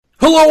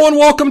Hello and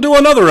welcome to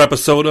another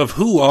episode of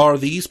Who Are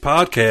These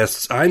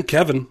Podcasts? I'm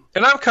Kevin.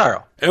 And I'm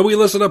Carl. And we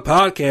listen to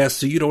podcasts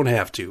so you don't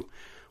have to.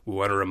 We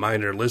want to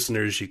remind our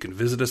listeners you can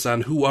visit us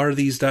on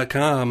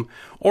whoarethese.com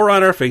or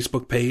on our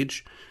Facebook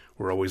page.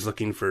 We're always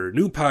looking for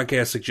new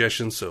podcast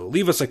suggestions, so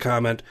leave us a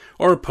comment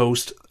or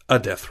post a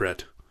death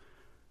threat.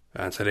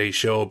 On today's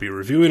show, we'll be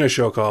reviewing a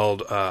show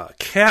called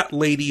Cat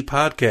Lady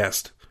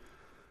Podcast.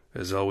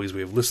 As always,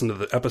 we have listened to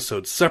the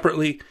episodes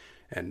separately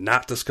and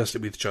not discussed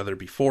it with each other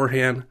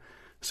beforehand.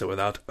 So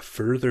without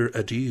further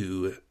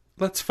ado,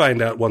 let's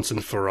find out once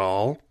and for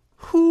all,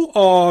 who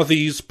are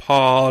these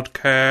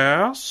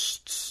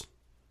podcasts?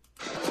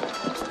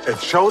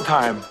 It's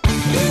showtime.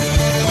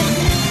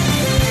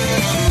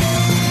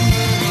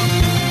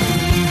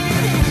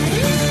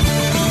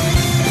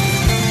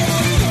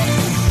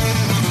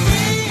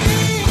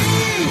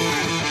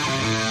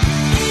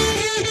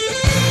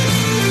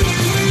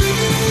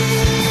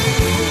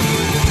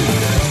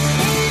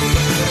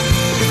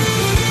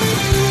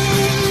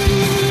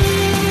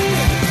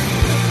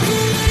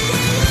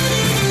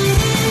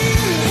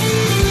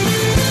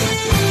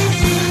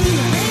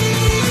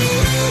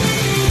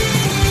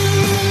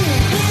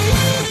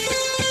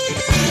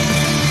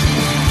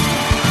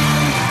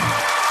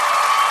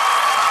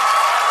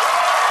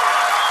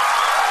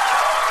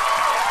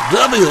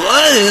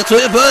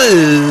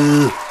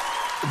 WATP.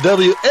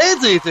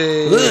 WATP.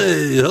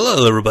 Hey,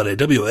 hello everybody,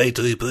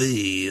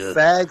 WATP.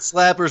 Bag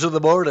slappers in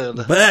the morning.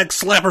 Bag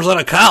slappers on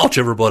a couch,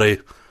 everybody.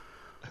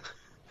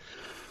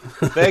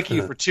 Thank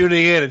you for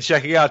tuning in and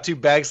checking out two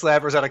bag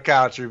slappers on a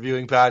couch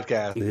reviewing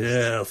podcasts.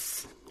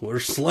 Yes, we're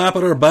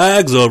slapping our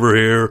bags over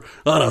here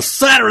on a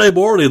Saturday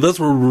morning. That's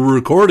where we're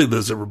recording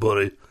this,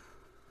 everybody.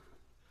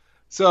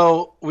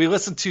 So we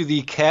listened to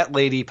the Cat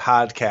Lady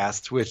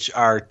podcast, which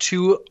are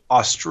two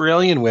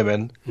Australian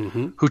women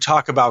who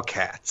talk about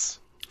cats.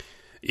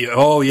 Yeah,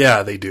 oh,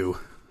 yeah, they do.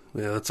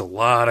 Yeah, that's a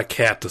lot of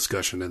cat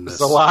discussion in this.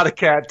 There's a lot of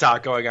cat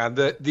talk going on.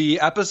 The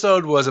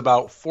episode was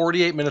about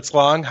 48 minutes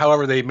long.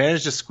 However, they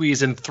managed to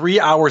squeeze in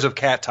 3 hours of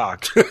cat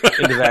talk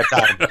into that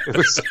time. It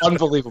was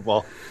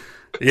unbelievable.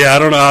 Yeah, I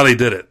don't know how they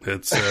did it.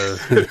 It's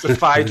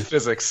defied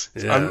physics.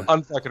 It's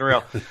unfucking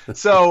real.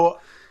 So,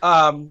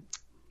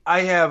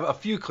 I have a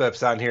few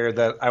clips on here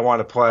that I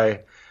want to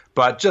play,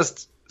 but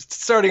just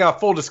starting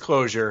off, full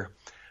disclosure,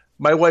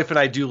 my wife and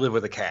I do live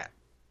with a cat.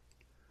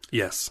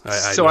 Yes,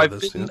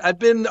 I've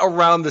been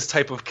around this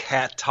type of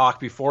cat talk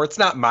before. It's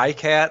not my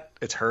cat,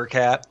 it's her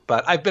cat,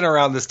 but I've been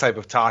around this type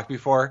of talk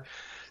before.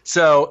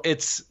 So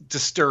it's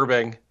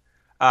disturbing,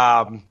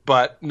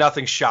 but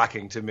nothing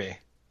shocking to me.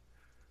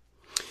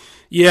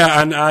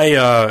 Yeah, and I,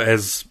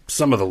 as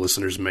some of the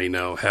listeners may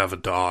know, have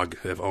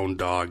owned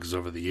dogs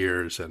over the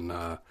years,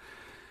 and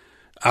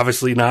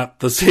obviously not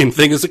the same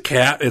thing as a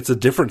cat. It's a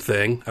different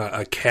thing.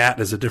 A cat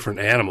is a different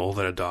animal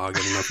than a dog.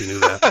 I don't know if you knew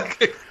that.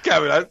 Okay,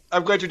 Kevin,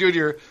 I'm glad you're doing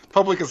your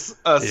public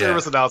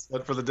service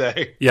announcement for the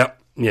day.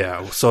 Yep.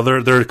 Yeah. So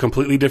they're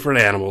completely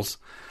different animals.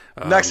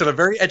 Next on a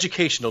very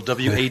educational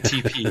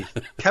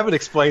WATP, Kevin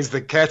explains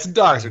that cats and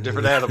dogs are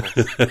different animals.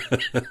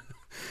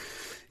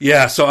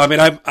 Yeah. So I mean,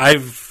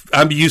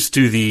 I'm used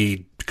to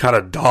the kind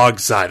of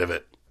dog side of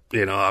it.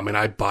 You know, I mean,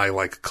 I buy,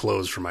 like,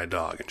 clothes for my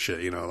dog and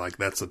shit, you know, like,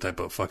 that's the type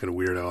of fucking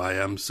weirdo I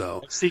am,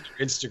 so. I've seen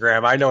your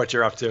Instagram. I know what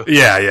you're up to.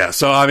 Yeah.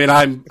 So, I mean,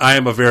 I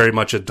am a very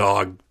much a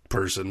dog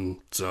person,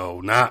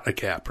 so not a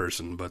cat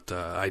person, but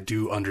I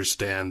do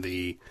understand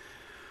the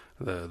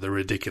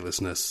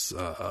ridiculousness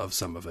of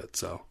some of it,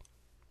 so.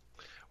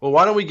 Well,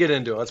 why don't we get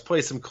into it? Let's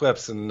play some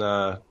clips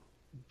and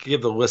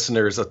give the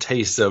listeners a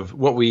taste of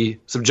what we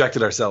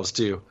subjected ourselves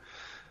to.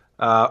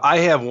 I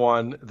have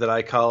one that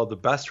I call the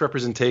best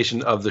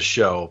representation of the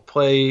show.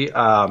 Play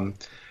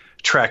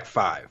track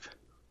 5.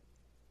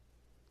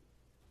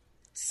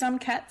 Some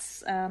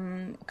cats,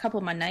 a couple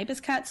of my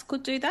neighbours' cats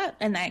could do that,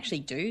 and they actually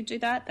do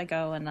that. They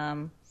go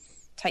and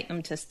take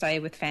them to stay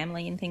with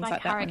family and things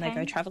like that when they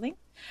go travelling.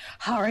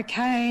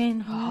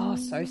 Hurricane,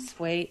 so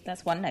sweet.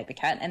 That's one neighbour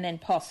cat. And then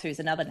Poss, who's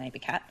another neighbour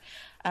cat.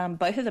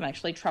 Both of them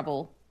actually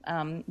travel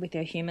with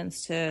their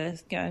humans to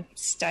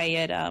stay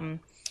at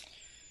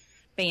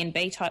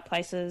B&B type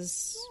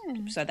places,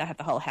 so they have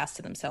the whole house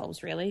to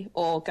themselves, really,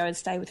 or go and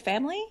stay with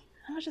family.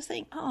 And I just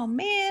think, oh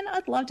man,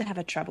 I'd love to have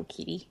a trouble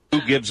kitty.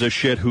 Who gives a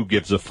shit? Who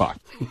gives a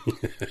fuck?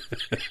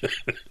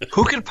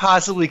 Who could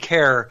possibly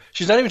care?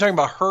 She's not even talking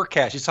about her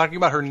cat. She's talking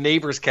about her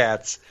neighbor's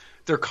cats.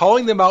 They're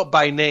calling them out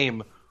by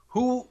name.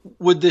 Who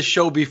would this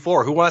show be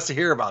for? Who wants to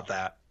hear about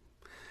that?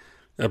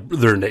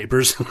 Their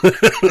neighbors.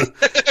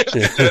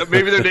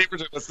 Maybe their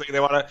neighbors are listening.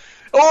 They want to.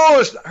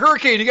 Oh,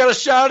 Hurricane! You got a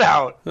shout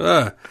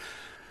out.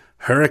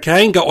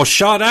 Hurricane got a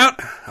shout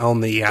out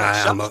on the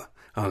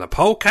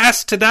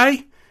podcast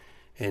today,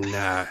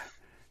 and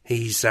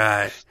he's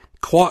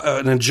quite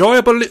an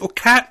enjoyable little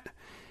cat,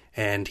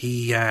 and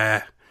he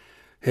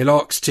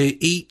likes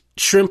to eat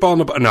shrimp on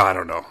the. No, I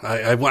don't know.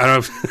 I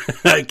don't.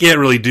 I can't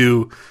really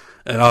do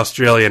an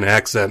Australian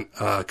accent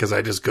because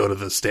I just go to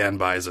the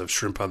standbys of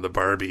Shrimp on the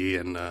Barbie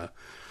and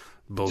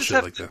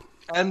bullshit like that.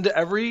 And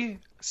every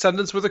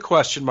sentence with a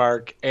question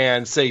mark,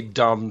 and say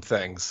dumb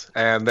things.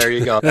 And there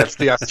you go. That's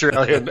the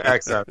Australian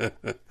accent.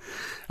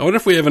 I wonder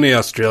if we have any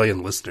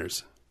Australian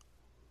listeners.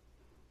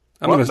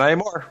 Not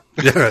anymore.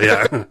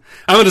 Yeah.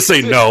 I'm going to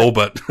say no,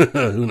 but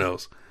who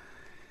knows?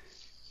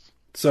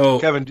 So,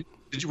 Kevin,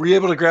 were you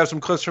able to grab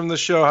some clips from this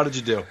show? How did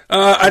you do?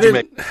 I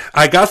didn't.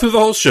 I got through the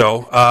whole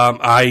show.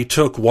 I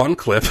took one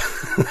clip.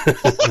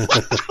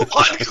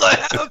 One clip.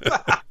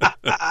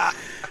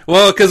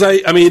 Well, because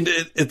I mean,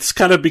 it's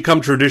kind of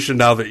become tradition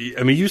now that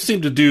you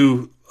seem to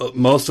do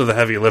most of the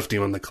heavy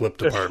lifting in the clip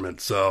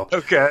department. So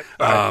okay.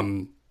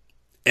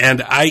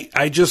 And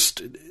I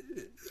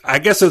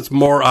guess it's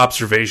more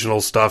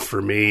observational stuff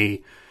for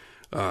me.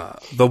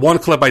 The one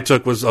clip I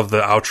took was of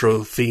the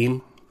outro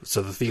theme,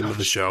 so the theme of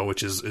the show,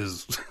 which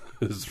is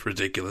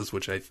ridiculous.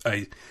 Which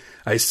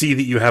I see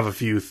that you have a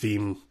few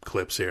theme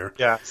clips here.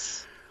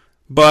 Yes.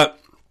 But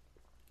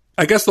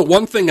I guess the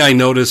one thing I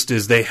noticed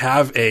is they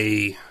have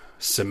a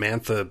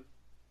Samantha,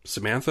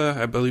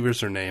 I believe is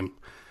her name.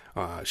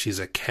 She's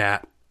a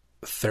cat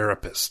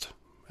therapist,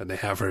 and they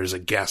have her as a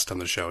guest on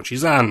the show. And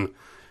she's on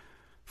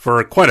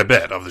for quite a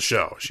bit of the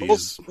show.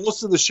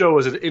 Most of the show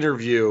is an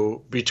interview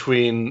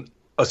between.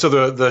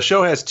 So the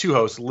show has two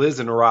hosts, Liz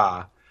and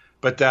Ra,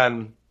 but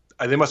then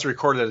they must have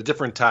recorded at a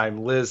different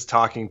time. Liz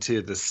talking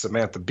to this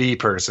Samantha Bee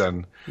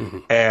person,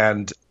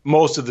 and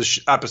most of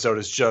the episode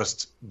is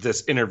just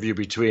this interview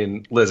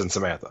between Liz and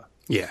Samantha.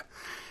 Yeah.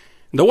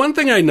 The one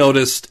thing I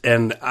noticed,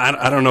 and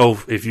I don't know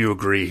if you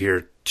agree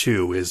here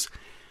too, is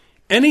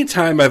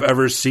anytime I've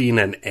ever seen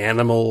an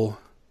animal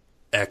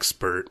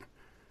expert,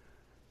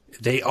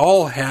 they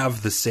all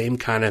have the same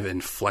kind of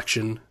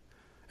inflection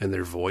in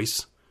their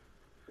voice.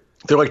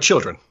 They're like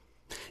children.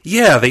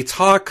 Yeah, they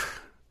talk.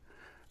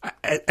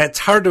 It's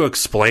hard to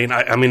explain.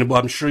 I mean,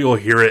 well, I'm sure you'll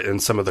hear it in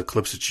some of the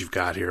clips that you've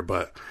got here,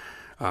 but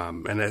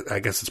and I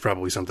guess it's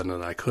probably something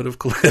that I could have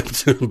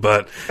clipped.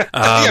 But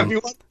yeah, if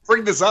you want to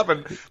bring this up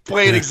and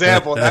play an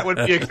example, that would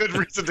be a good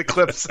reason to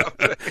clip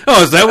something.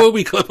 Oh, is that what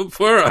we clip it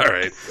for? All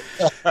right.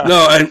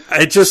 No,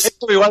 I just.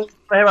 Do we want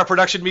to have our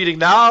production meeting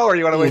now, or do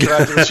you want to wait until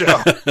after the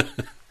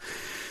show?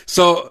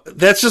 So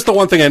that's just the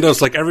one thing I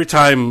noticed. Like every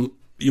time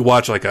you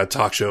watch like a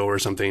talk show or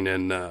something,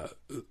 and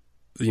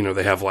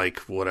they have like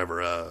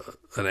whatever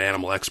an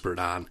animal expert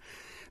on,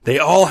 they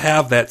all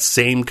have that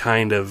same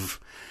kind of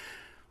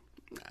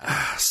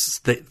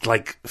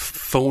like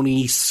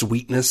phony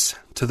sweetness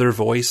to their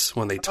voice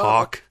when they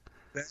talk.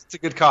 That's a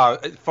good call.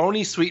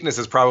 Phony sweetness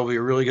is probably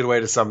a really good way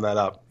to sum that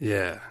up.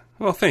 Yeah.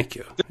 Well, thank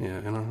you.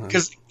 Yeah,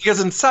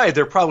 because inside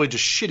they're probably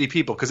just shitty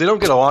people because they don't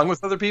get along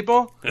with other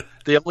people.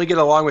 They only get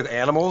along with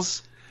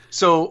animals.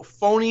 So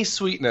phony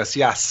sweetness,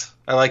 yes,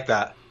 I like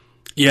that.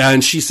 Yeah,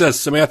 and she says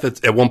Samantha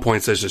at one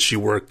point says that she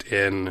worked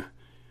in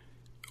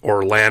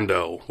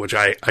Orlando, which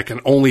I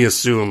can only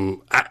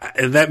assume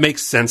that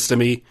makes sense to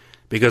me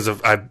because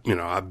of I've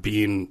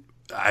been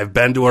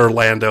to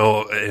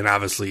Orlando, and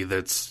obviously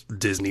that's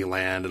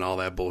Disneyland and all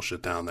that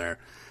bullshit down there.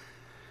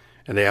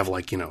 And they have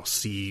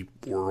Sea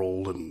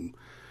World, and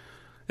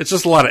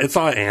it's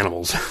all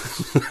animals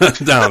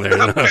down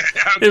there. Okay,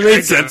 it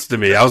made sense to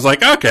me. I was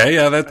like, okay,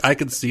 yeah, I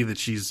could see that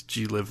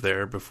she lived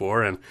there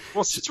before. And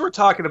well, since we're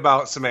talking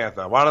about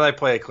Samantha, why don't I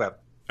play a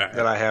clip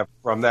that I have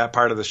from that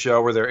part of the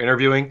show where they're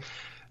interviewing?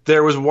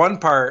 There was one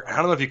part, I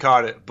don't know if you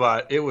caught it,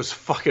 but it was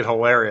fucking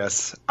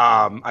hilarious.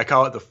 I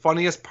call it the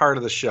funniest part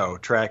of the show,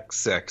 track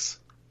 6.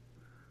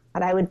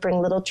 I would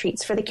bring little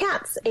treats for the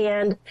cats.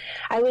 And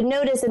I would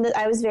notice, and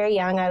I was very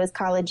young, I was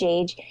college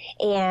age,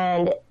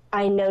 and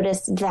I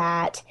noticed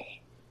that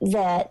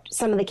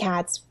some of the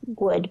cats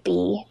would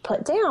be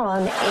put down.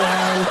 And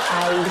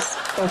I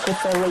spoke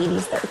with the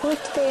ladies that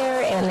worked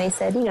there, and they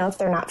said, if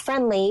they're not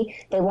friendly,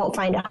 they won't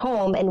find a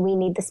home, and we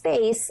need the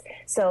space,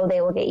 so they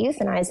will get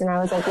euthanized. And I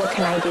was like, what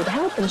can I do to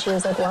help? And she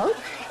was like, well,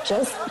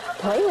 just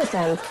play with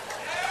them.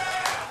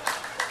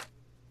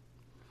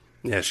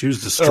 Yeah, she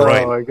was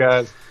destroyed. Oh, my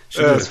God.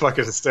 That was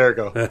fucking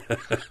hysterical.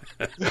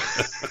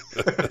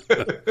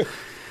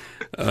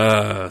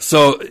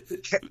 So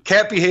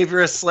cat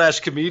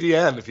behaviorist /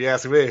 comedian, if you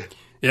ask me.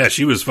 Yeah,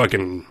 she was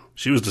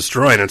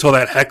destroyed until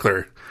that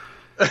heckler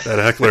in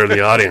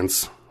the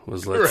audience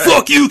was like, right.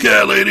 Fuck you,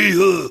 cat lady.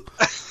 You're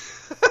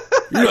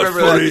I remember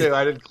funny. That too.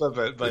 I didn't clip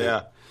it, but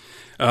yeah.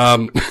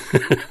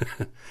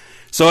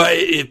 So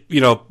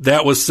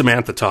that was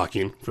Samantha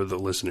talking for the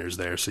listeners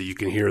there, so you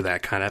can hear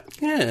that kind of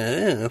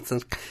it's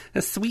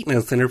a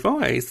sweetness in her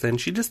voice, and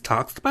she just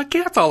talks about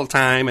cats all the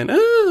time, and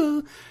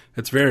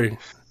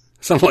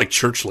sounds like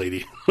church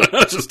lady. I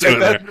was just doing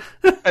there.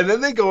 And then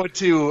they go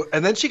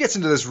and then she gets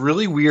into this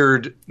really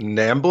weird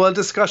NAMBLA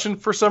discussion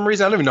for some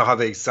reason. I don't even know how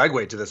they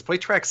segue to this. Play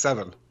track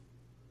 7.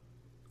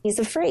 He's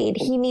afraid.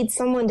 He needs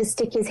someone to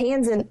stick their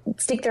hands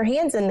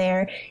in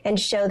there and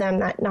show them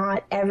that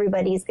not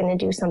everybody's going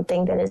to do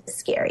something that is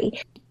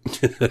scary.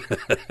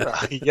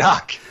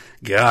 Yuck.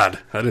 God,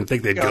 I didn't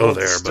think they'd go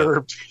there.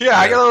 But yeah,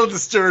 I got a little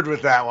disturbed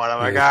with that one. I'm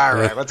like, all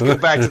right, let's go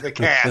back to the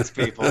cats,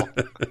 people.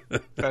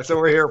 That's what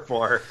we're here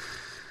for.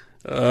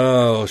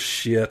 Oh,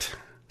 shit.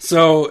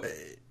 So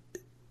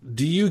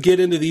do you get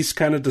into these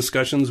kind of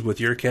discussions with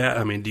your cat?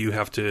 I mean, do you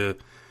have to,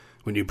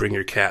 when you bring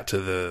your cat to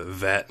the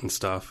vet and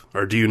stuff,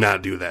 or do you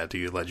not do that? Do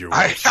you let your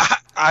wife?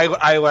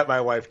 I let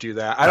my wife do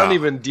that. I don't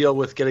even deal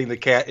with getting the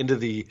cat into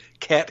the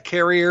cat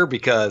carrier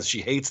because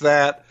she hates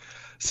that.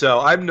 So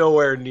I'm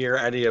nowhere near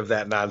any of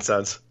that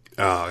nonsense.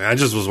 Oh, I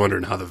just was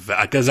wondering how the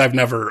vet, because I've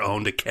never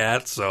owned a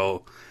cat,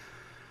 so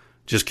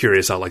just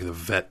curious how like the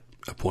vet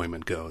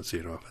appointment goes.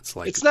 You know, if it's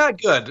like, it's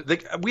not good.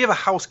 We have a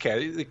house cat.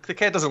 The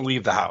cat doesn't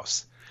leave the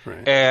house,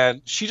 right.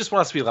 And she just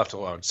wants to be left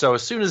alone. So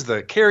as soon as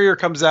the carrier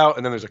comes out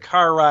and then there's a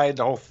car ride,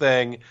 the whole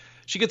thing,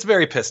 she gets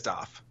very pissed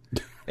off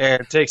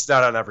and takes it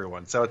out on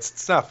everyone. So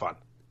it's not fun.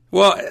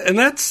 Well, and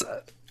that's,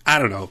 I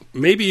don't know.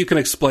 Maybe you can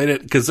explain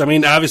it, because I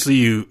mean, obviously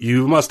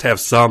you must have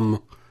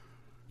some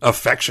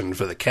affection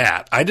for the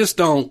cat. I just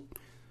don't.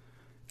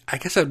 I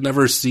guess I've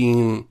never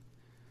seen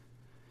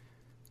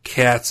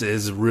cats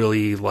as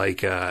really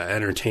like a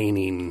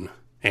entertaining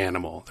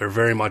animal. They're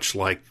very much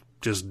like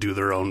just do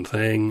their own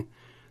thing.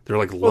 They're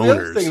like loners. Well, the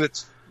other thing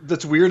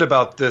that's weird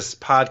about this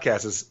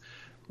podcast is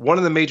one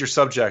of the major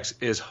subjects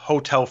is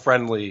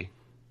hotel-friendly,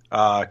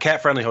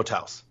 cat-friendly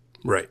hotels.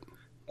 Right.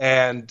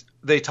 And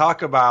they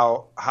talk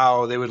about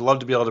how they would love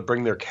to be able to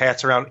bring their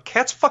cats around.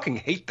 Cats fucking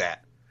hate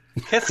that.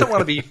 Cats don't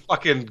want to be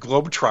fucking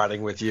globetrotting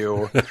with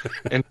you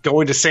and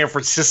going to San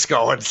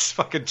Francisco and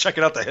fucking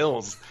checking out the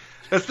hills.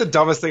 That's the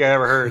dumbest thing I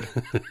ever heard.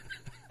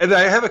 And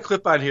I have a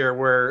clip on here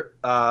where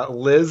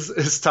Liz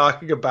is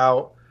talking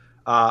about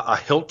a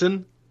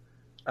Hilton.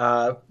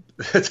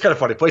 It's kind of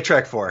funny. Play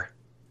track 4.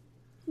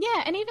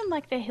 Yeah, and even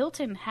like the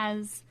Hilton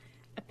has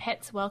a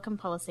pets welcome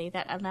policy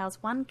that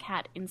allows one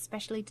cat in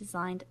specially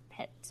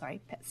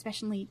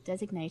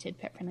designated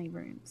pet-friendly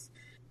rooms.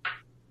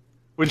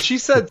 When she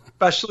said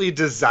specially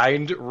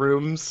designed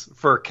rooms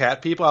for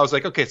cat people, I was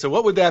like, okay, so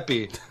what would that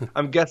be?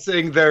 I'm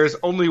guessing there's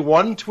only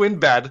one twin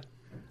bed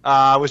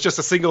with just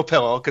a single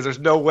pillow, because there's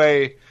no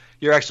way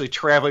you're actually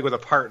traveling with a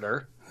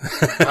partner.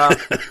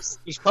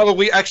 There's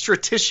probably extra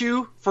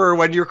tissue for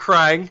when you're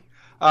crying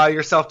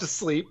yourself to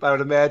sleep. I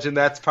would imagine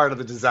that's part of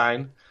the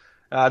design.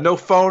 No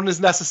phone is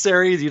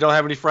necessary. You don't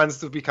have any friends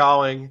to be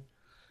calling.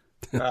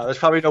 There's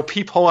probably no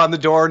peephole on the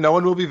door. No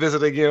one will be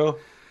visiting you.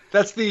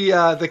 That's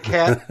the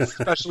cat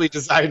specially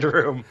designed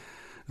room.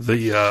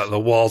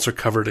 The walls are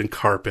covered in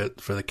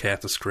carpet for the cat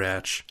to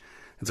scratch.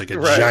 It's like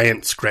a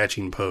giant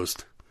scratching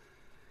post.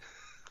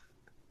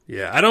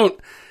 Yeah, I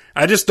don't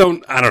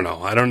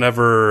know. I don't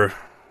ever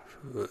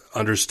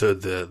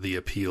understood the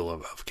appeal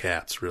of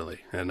cats, really.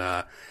 And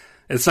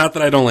it's not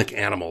that I don't like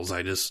animals.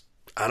 I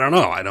don't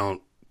know. I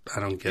don't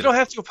get You don't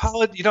have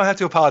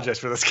to apologize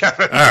for this,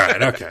 Kevin. All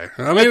right, okay.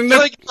 I mean, I feel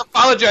like you're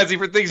apologizing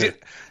for things.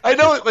 I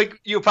know,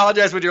 like, you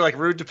apologize when you're like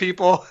rude to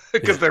people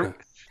because they're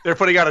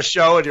putting on a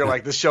show and you're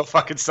like, this show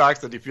fucking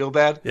sucks, and you feel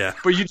bad. Yeah.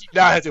 But you do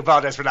not have to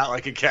apologize for not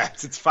liking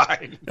cats. It's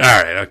fine.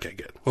 All right, okay,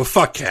 good. Well,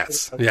 fuck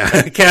cats.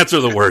 Yeah, cats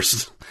are the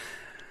worst.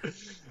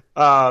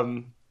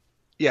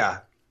 Yeah.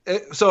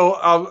 So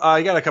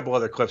I got a couple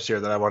other clips here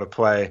that I want to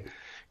play.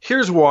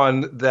 Here's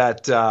one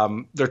that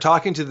they're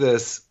talking to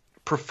this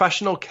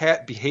professional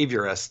cat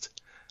behaviorist.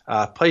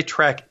 Play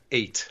track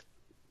 8.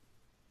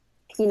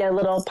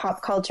 Little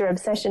pop culture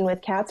obsession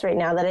with cats right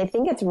now that I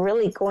think it's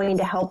really going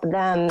to help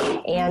them.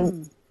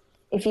 And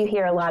if you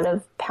hear a lot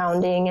of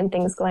pounding and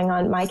things going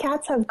on, my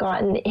cats have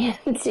gotten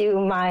into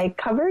my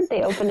cupboard.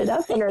 They opened it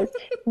up and are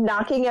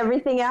knocking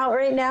everything out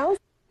right now.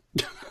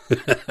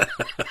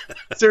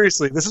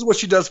 Seriously, this is what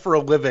she does for a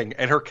living,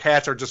 and her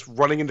cats are just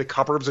running into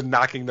cupboards and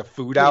knocking the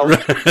food out.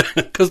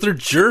 Because they're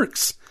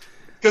jerks.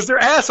 Because they're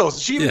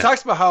assholes. She even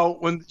talks about how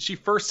when she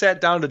first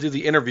sat down to do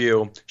the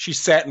interview, she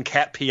sat in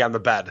cat pee on the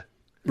bed.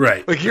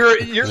 Right. Like,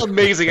 you're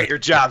amazing at your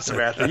job,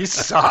 Samantha. You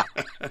suck.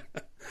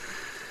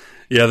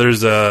 Yeah,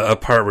 there's a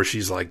part where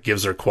she's like,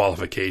 gives her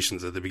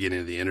qualifications at the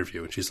beginning of the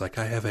interview, and she's like,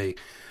 I have a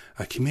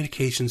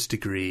communications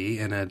degree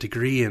and a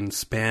degree in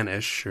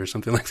Spanish or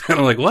something like that.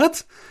 I'm like,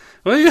 what?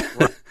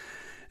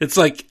 It's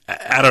like,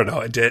 I don't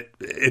know.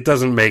 It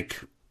doesn't make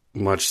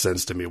much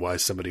sense to me why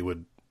somebody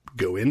would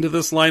go into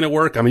this line of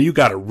work. I mean, you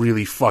got to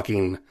really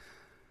fucking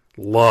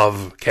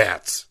love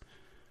cats.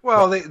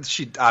 Well,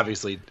 she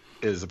obviously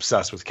is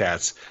obsessed with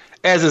cats,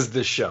 as is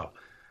this show.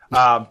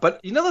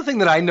 But another thing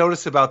that I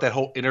noticed about that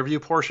whole interview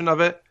portion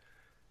of it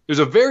was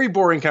a very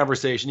boring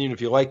conversation, even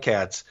if you like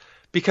cats,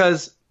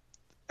 because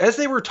as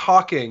they were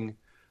talking,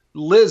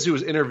 Liz, who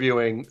was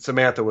interviewing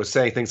Samantha, was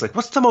saying things like,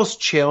 what's the most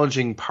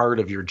challenging part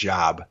of your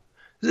job?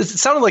 It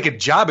sounded like a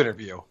job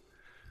interview.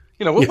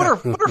 What are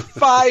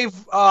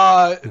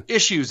 5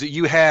 issues that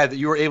you had that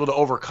you were able to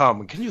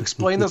overcome? Can you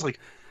explain those? Like,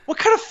 what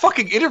kind of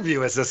fucking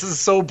interview is this? This is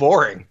so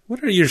boring.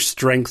 What are your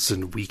strengths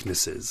and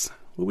weaknesses?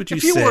 What would you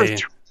say? If you were a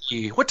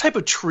tree, what type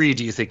of tree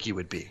do you think you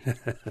would be?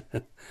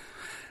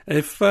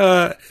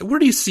 Where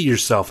do you see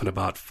yourself in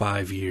about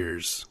 5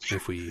 years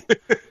if we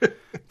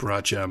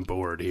brought you on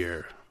board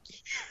here?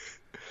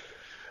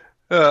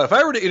 If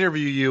I were to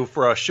interview you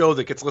for a show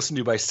that gets listened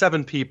to by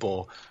 7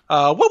 people,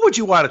 what would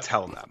you want to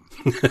tell them?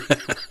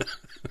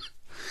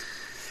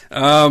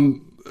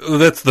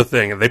 That's the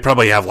thing. They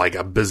probably have like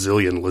a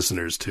bazillion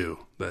listeners too.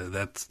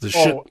 That's the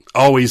shit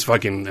always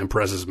fucking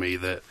impresses me.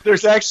 That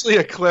there's actually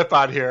a clip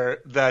on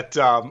here that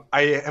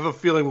I have a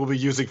feeling we'll be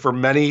using for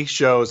many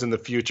shows in the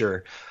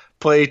future.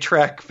 Play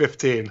track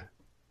 15.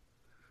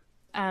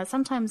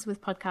 Sometimes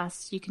with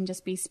podcasts, you can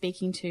just be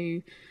speaking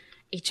to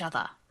each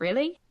other.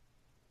 Really?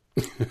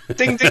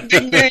 Ding, ding,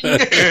 ding, ding.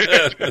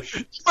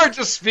 You are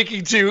just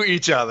speaking to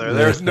each other.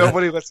 There's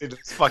nobody listening to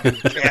this fucking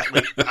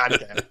cat-leading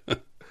podcast.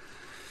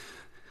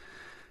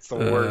 It's the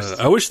worst.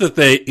 I wish that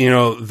they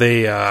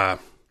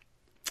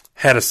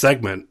had a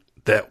segment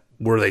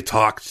where they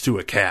talked to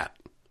a cat.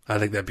 I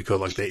think that'd be cool.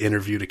 Like they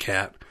interviewed a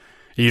cat.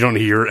 You don't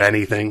hear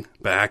anything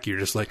back. You're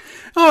just like,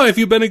 oh, have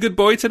you been a good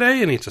boy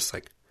today? And he's just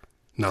like,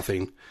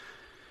 nothing.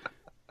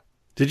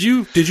 Did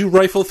you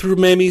rifle through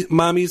mommy's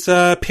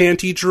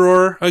panty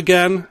drawer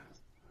again?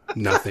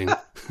 Nothing.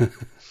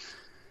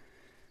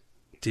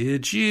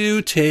 Did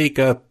you take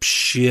a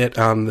shit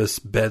on this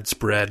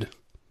bedspread?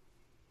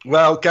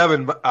 Well,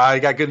 Kevin, I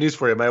got good news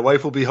for you. My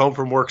wife will be home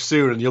from work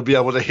soon, and you'll be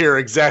able to hear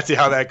exactly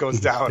how that goes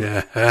down.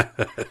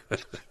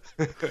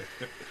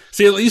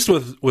 See, at least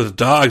with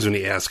dogs, when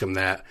you ask them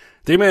that,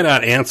 they may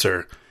not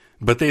answer,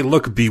 but they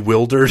look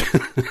bewildered.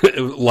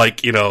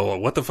 Like,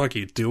 what the fuck are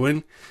you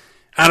doing?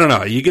 I don't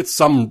know. You get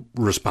some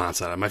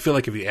response out of them. I feel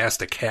like if you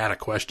asked a cat a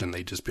question,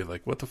 they'd just be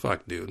like, what the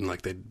fuck, dude? And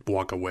like they'd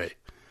walk away.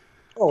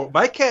 Oh,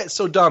 my cat's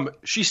so dumb.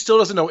 She still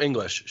doesn't know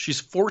English.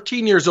 She's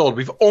 14 years old.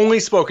 We've only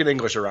spoken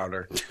English around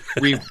her.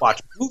 We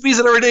watch movies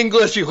that are in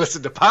English. We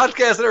listen to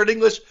podcasts that are in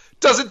English.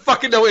 Doesn't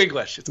fucking know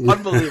English. It's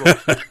unbelievable.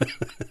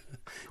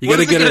 You got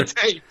to get her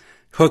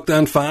hooked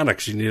on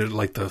phonics. You need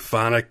like the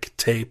phonic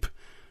tape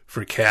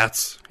for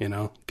cats.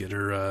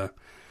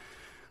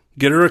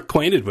 Get her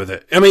acquainted with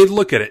it. I mean,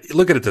 look at it.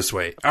 Look at it this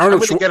way. I'm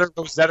going to get her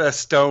Rosetta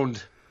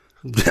Stoned.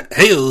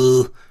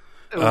 Hey,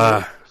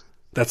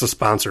 that's a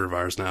sponsor of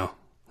ours now.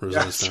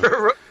 Rosetta Stone.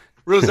 Sure.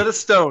 Rosetta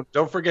Stone.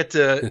 Don't forget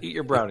to eat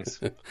your brownies.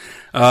 You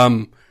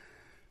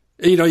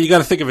got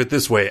to think of it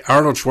this way.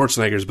 Arnold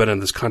Schwarzenegger's been in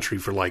this country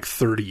for like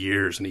 30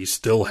 years, and he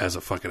still has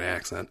a fucking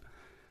accent.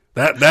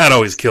 That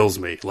always kills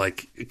me.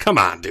 Like, come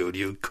on, dude.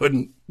 You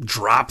couldn't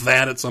drop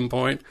that at some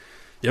point?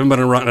 You haven't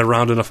been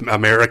around enough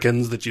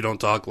Americans that you don't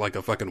talk like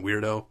a fucking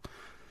weirdo?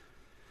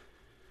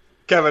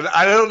 Kevin,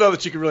 I don't know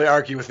that you can really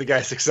argue with the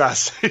guy's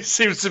success. He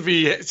seems to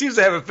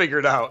have it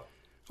figured out.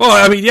 Well,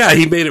 I mean, yeah,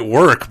 he made it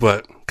work,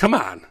 but come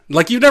on.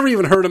 Like, you've never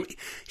even heard him.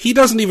 He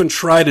doesn't even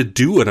try to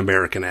do an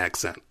American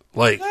accent.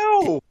 Like,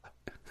 no.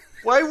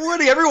 Why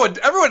would he? Everyone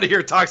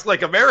here talks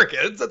like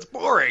Americans. That's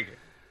boring.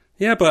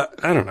 Yeah,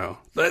 but I don't know.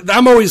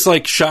 I'm always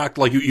like shocked.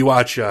 Like you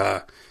watch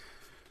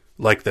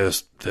like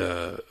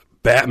the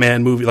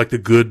Batman movie, like the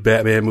good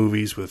Batman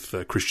movies with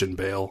Christian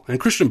Bale, and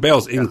Christian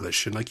Bale's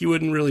English, and like you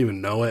wouldn't really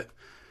even know it.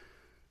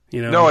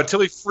 No,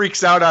 until he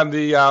freaks out on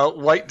the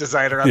light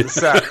designer on the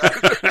set.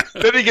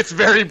 Then he gets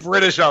very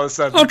British all of a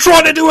sudden. I'm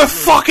trying to do a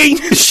fucking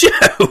show.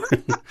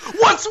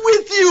 What's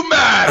with you,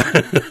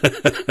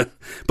 man?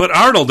 But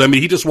Arnold, I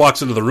mean, he just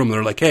walks into the room and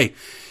they're like, "Hey,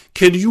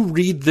 can you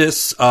read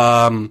this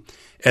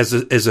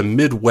as a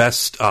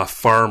Midwest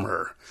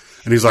farmer?"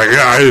 And he's like,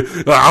 "Yeah,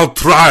 I'll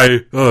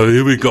try.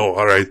 Here we go.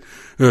 All right,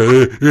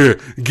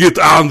 get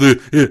on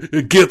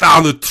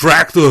the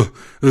tractor."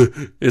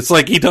 It's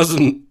like he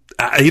doesn't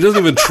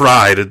even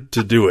try to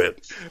do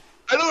it.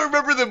 I don't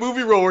remember the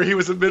movie role where he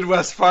was a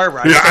Midwest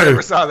farmer. I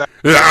never saw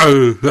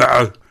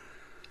that.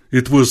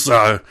 It was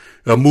a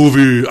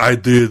movie I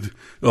did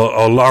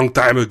a long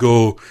time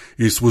ago.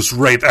 It was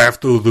right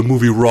after the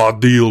movie Raw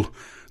Deal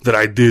that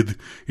I did.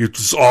 It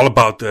was all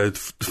about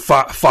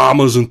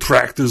farmers and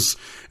tractors,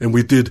 and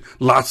we did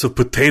lots of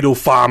potato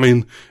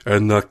farming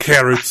and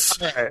carrots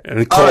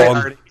and corn. All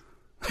right, Artie.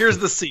 Here's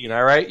the scene,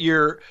 all right?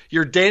 You're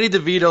Danny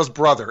DeVito's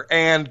brother,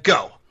 and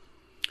go.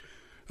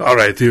 All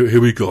right,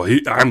 here we go.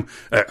 I'm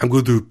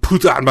going to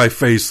put on my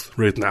face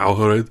right now,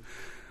 all right?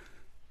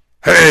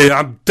 Hey,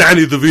 I'm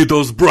Danny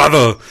DeVito's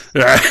brother.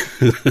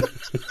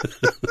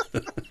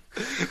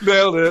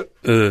 Nailed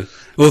it.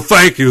 Well,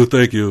 thank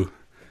you.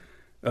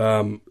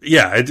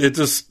 Yeah, it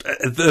just,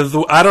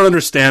 I don't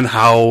understand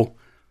how.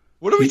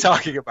 What are we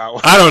talking about?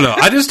 I don't know.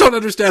 I just don't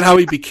understand how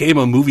he became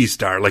a movie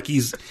star. Like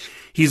he's a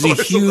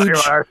huge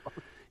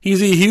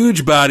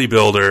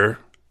bodybuilder,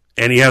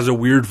 and he has a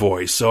weird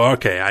voice. So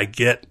okay, I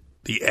get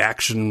the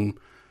action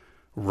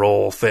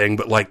role thing,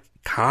 but like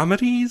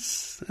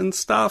comedies and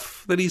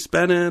stuff that he's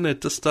been in,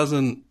 it just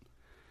doesn't.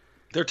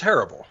 They're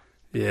terrible.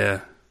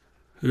 Yeah.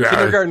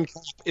 Kindergarten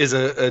Cop is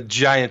a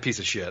giant piece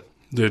of shit.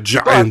 The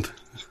giant.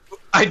 But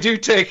I do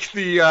take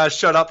the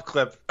shut up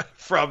clip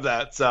from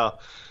that, so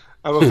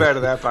I'm a fan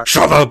of that part.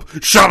 Shut up! I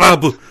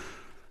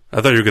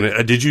thought you were going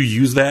to. Did you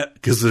use that?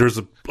 Because there's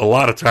a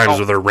lot of times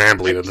where they're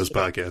rambling in this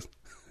podcast.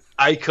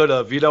 I could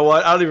have. You know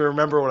what? I don't even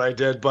remember what I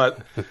did, but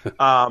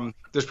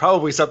there's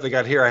probably something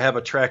on here. I have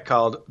a track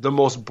called The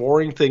Most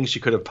Boring Things She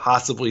Could Have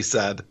Possibly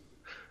Said.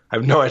 I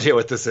have no idea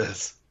what this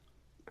is.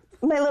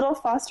 My little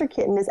foster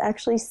kitten is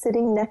actually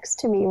sitting next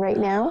to me right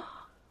now.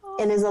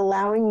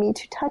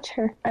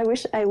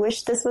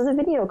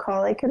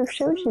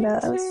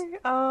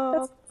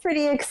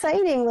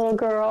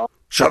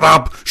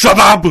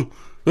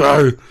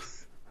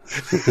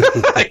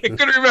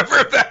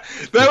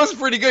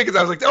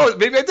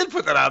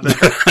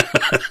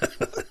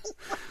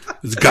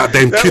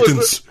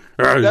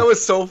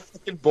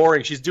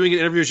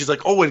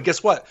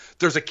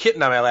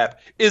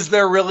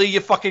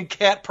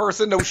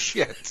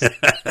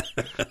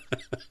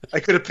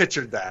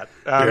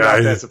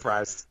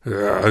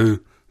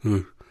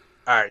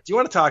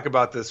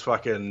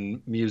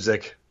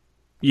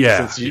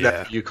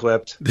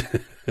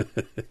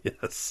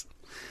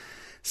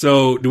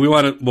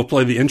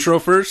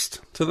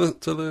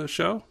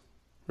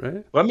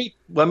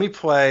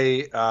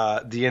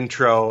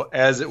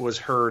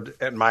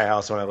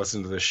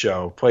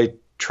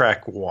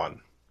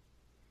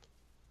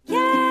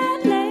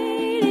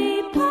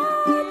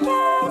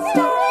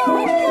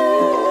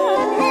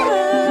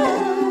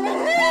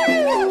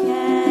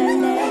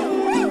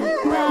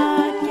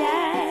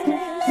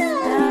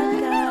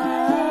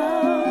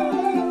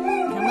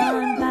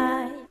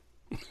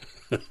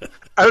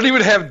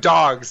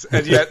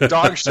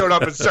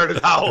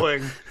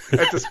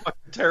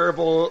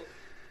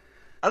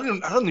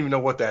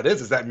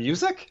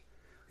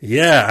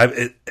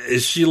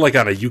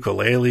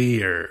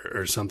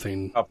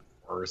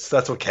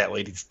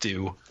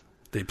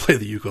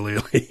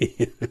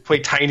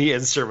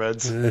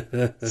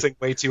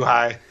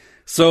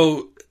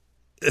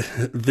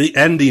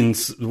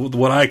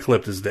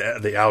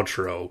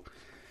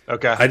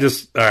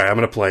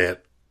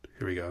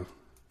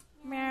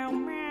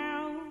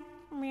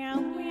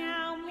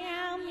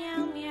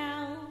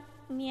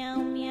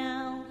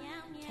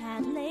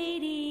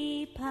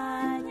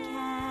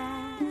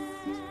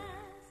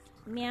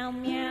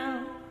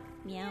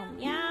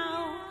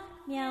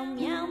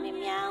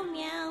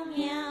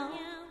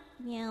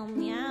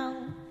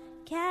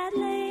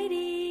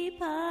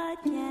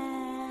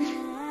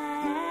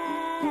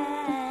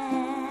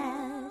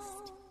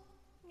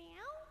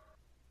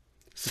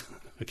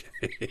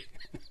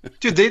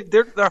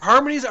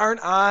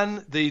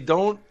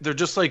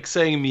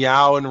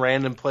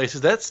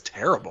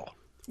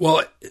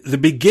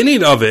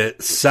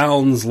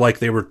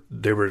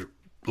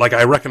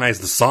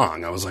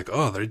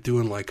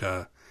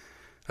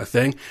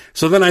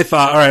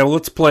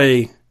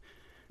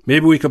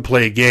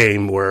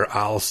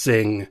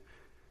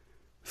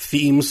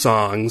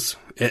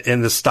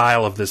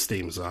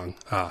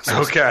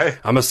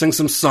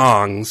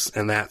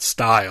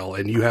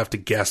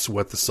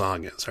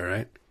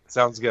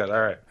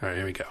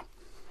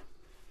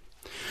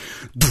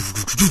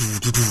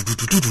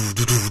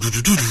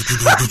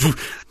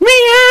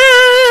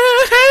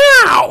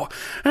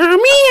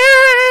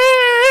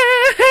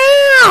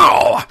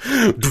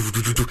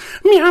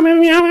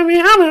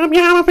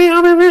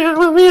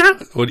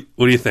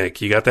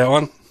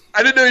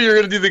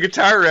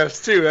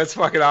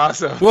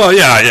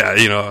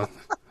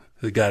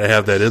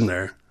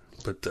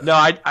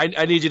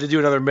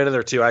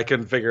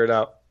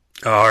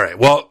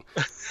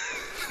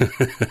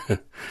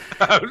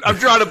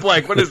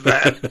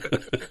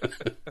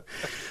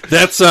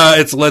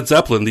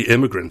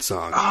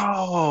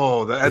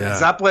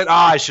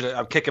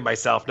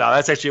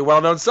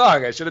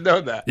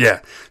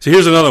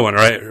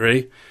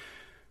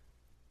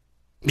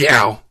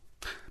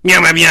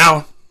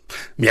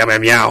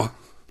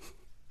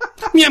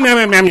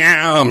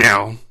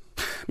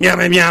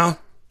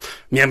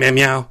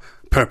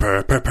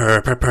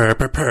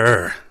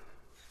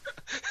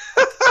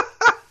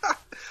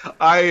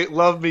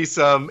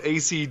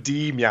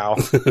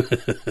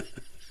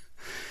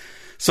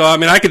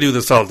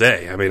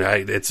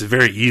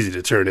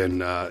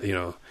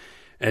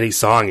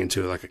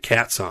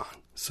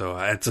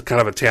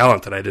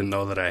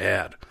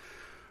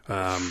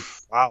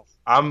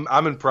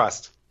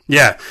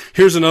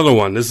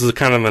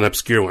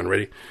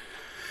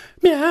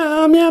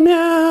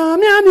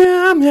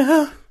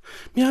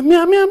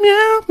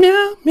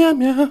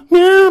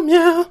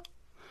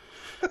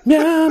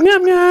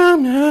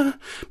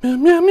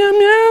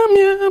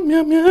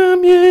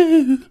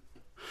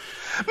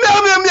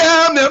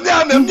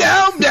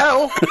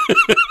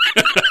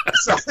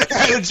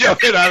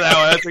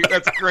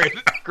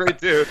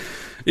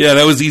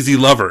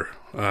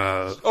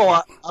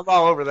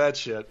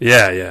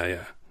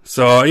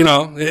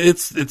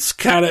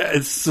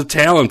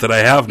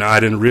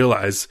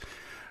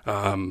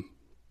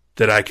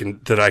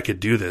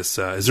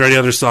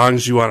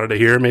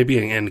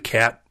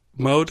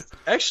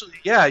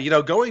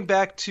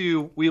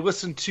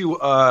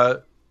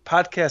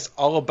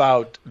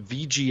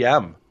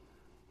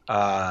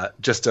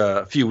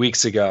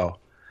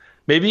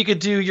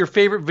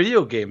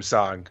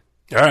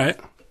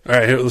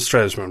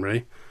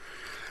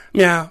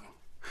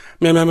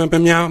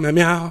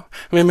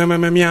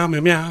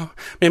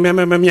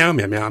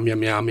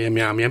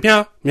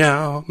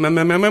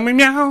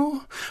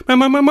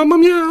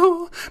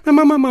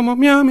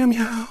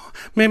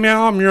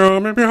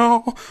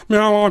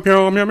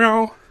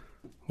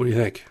 What do you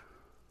think?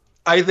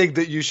 I think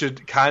that you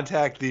should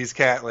contact these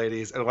cat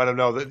ladies and let them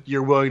know that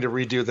you're willing to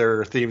redo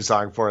their theme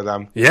song for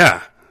them.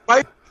 Yeah.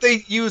 Why don't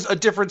they use a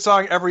different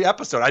song every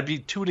episode? I'd be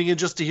tuning in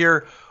just to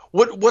hear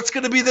what's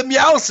going to be the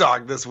meow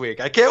song this week.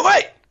 I can't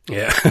wait.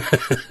 Yeah.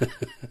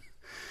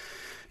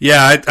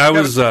 Yeah, I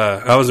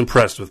was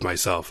impressed with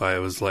myself. I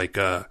was like,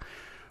 wow,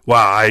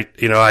 I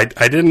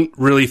didn't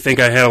really think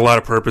I had a lot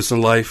of purpose in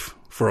life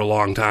for a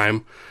long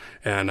time.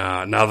 And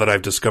now that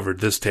I've discovered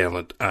this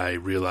talent, I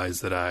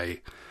realize that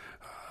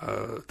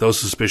those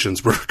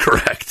suspicions were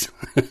correct.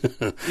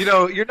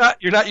 You're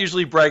not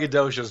usually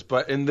braggadocious,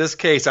 but in this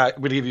case, I'm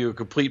going to give you a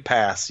complete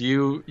pass.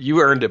 You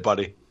earned it,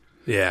 buddy.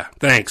 Yeah,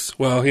 thanks.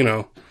 Well,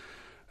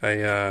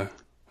 I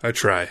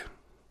try.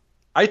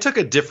 I took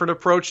a different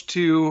approach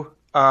to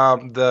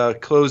the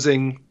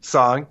closing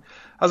song.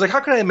 I was like,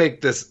 how can I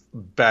make this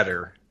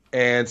better?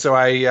 And so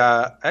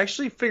I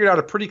actually figured out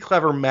a pretty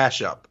clever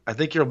mashup. I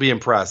think you'll be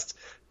impressed.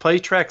 Play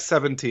track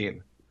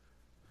 17.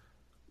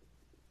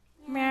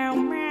 Meow,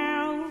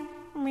 meow,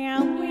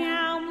 meow,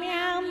 meow,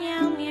 meow,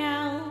 meow,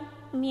 meow,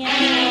 meow.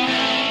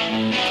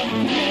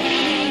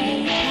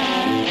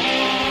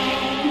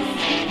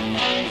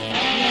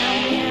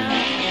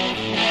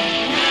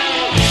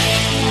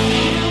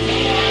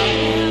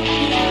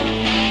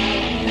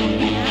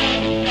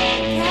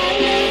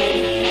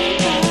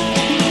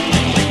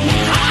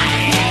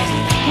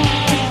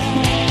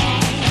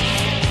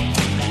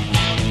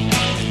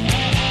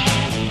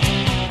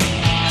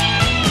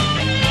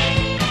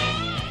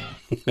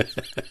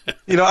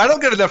 I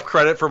don't get enough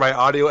credit for my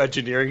audio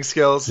engineering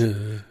skills.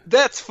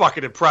 That's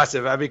fucking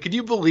impressive. I mean, can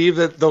you believe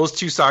that those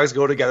two songs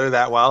go together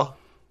that well?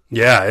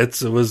 Yeah,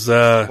 it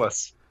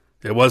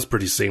was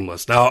pretty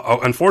seamless. Now,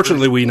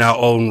 unfortunately, we now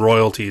own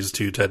royalties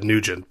to Ted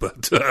Nugent,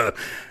 but what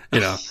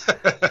are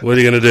you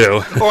going to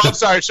do? Oh, I'm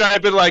sorry. Should I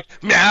have been like,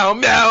 meow,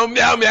 meow,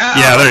 meow, meow?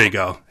 Yeah, there you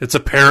go.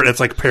 It's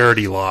like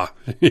parody law.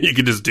 You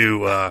could just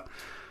do, a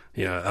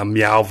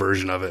meow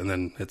version of it, and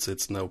then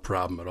it's no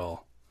problem at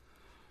all.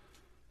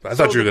 I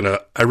thought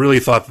I really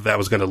thought that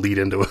was going to lead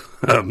into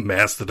a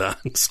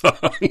Mastodon song,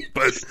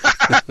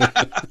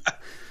 but.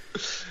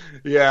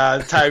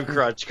 Yeah, time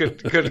crunch.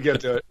 Couldn't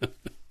get to it.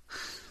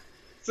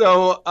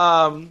 So,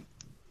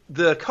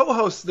 the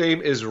co-host's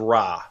name is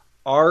Rah,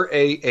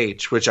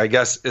 R-A-H, which I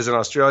guess is an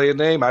Australian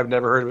name. I've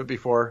never heard of it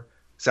before.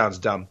 Sounds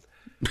dumb.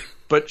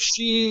 But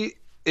she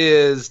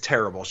is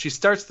terrible. She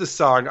starts the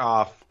song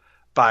off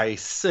by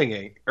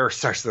singing, or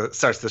starts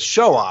the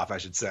show off, I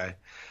should say,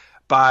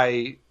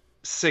 by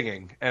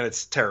singing, and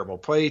it's terrible.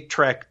 Play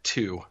track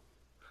 2.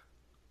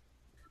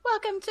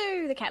 Welcome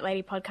to the Cat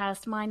Lady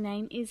Podcast. My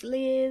name is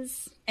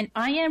Liz. And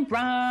I am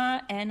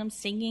Ra, and I'm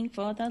singing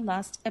for the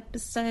last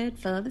episode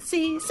for the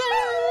season.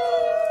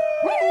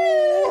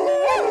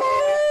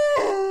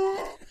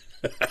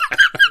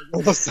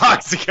 The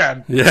songs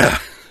again. Yeah.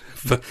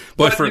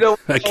 But for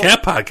a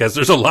cat podcast,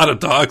 there's a lot of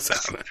dogs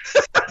on it.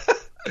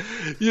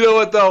 You know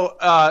what, though?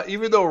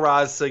 Even though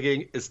Ra's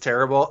singing is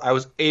terrible, I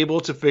was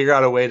able to figure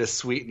out a way to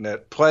sweeten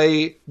it.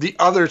 Play the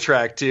other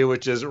track, too,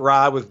 which is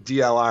Ra with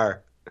DLR.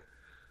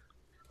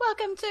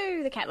 Welcome to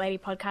the Cat Lady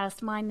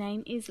Podcast. My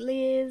name is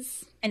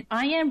Liz. And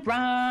I am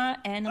Ra,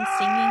 and I'm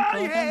singing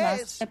for the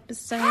last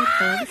episode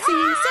for the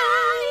season.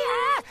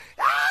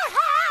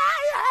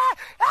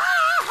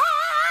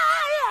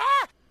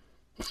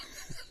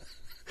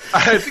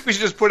 I think we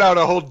should just put out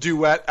a whole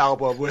duet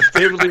album with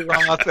David Lee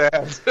Roth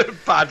and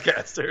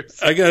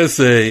podcasters. I gotta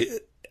say,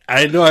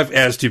 I know I've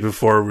asked you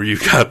before where you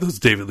got those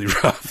David Lee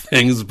Roth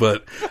things,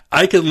 but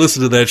I can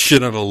listen to that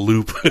shit on a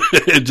loop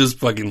and just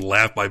fucking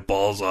laugh my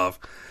balls off.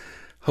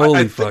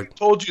 Holy fuck. I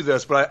told you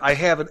this, but I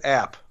have an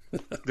app.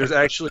 There's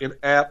actually an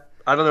app.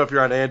 I don't know if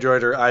you're on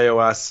Android or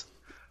iOS,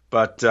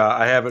 but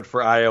I have it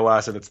for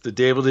iOS, and it's the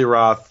David Lee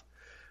Roth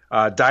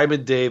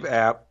Diamond Dave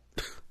app.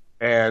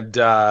 And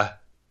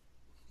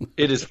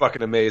it is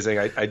fucking amazing.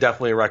 I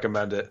definitely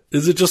recommend it.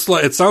 Is it just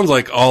like, it sounds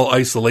like all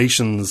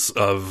isolations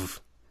of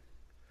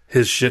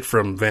his shit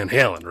from Van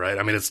Halen, right?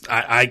 I mean,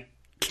 I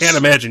can't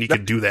imagine you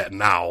could do that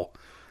now.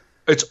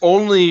 It's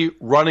only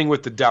Running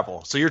with the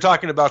Devil. So you're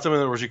talking about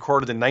something that was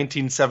recorded in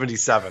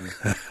 1977.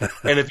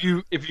 And if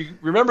you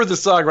remember the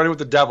song Running with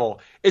the Devil,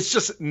 it's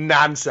just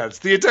nonsense.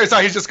 The entire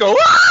song he's just going,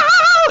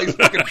 ah! He's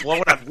fucking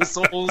blowing on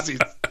whistles.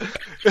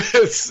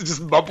 It's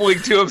just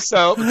mumbling to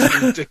himself.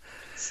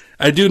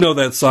 I do know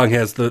that song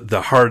has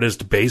the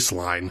hardest bass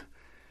line.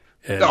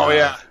 And,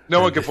 yeah.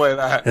 No one can play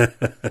that.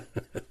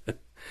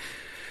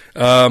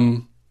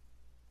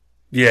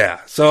 Yeah.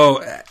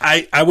 So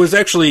I was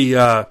actually,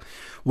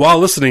 while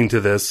listening to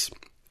this,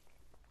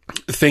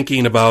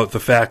 thinking about the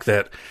fact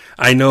that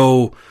I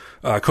know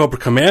Cobra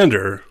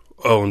Commander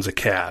owns a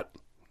cat.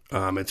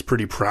 It's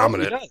pretty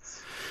prominent. Oh, he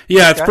does?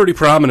 Yeah, it's pretty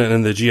prominent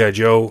in the G.I.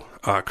 Joe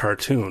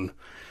cartoon.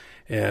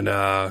 And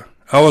I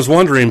was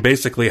wondering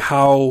basically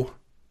how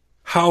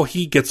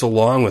he gets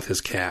along with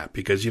his cat,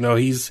 because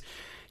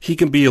he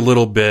can be a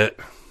little bit,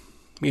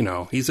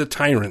 he's a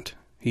tyrant.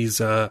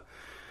 I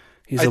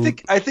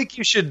think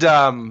you should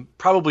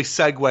probably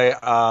segue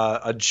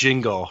a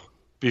jingle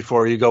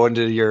before you go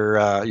into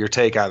your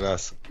take on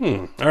this.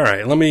 All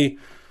right, let me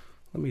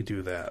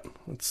do that.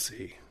 Let's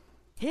see.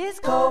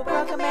 His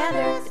Cobra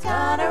Commander is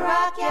gonna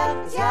rock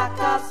ya. His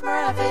Yakov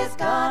Smirnoff is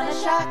gonna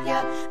shock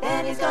ya.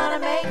 Then he's gonna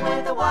make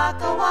with a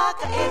waka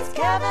waka. It's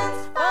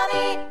Kevin's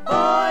funny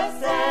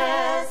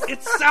voices.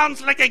 It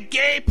sounds like a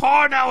gay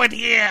porno in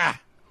here.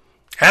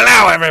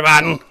 Hello,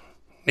 everyone.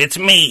 It's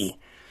me.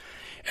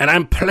 And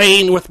I'm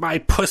playing with my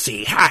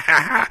pussy. Ha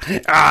ha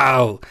ha.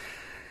 Oh.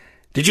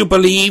 Did you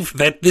believe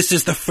that this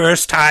is the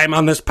first time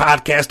on this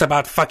podcast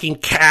about fucking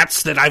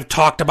cats that I've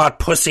talked about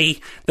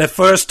pussy? The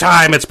first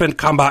time it's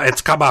come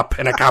up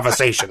in a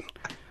conversation.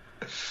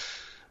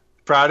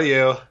 Proud of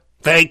you.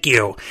 Thank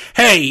you.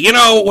 Hey, you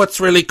know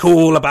what's really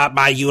cool about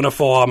my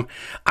uniform?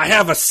 I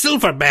have a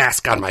silver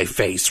mask on my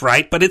face,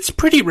 right? But it's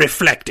pretty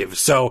reflective,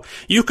 so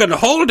you can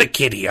hold a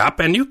kitty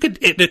up and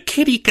the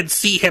kitty can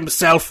see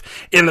himself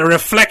in the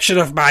reflection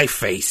of my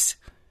face.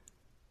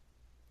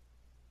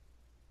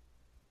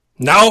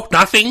 No,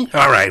 nothing?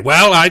 All right.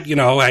 Well, I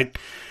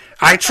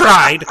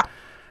tried.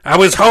 I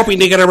was hoping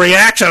to get a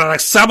reaction out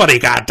of somebody,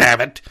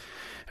 goddammit.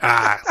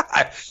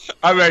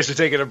 I'm actually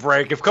taking a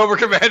break. If Cobra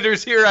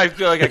Commander's here, I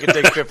feel like I can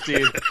take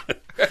 15.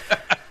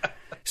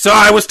 So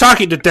I was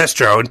talking to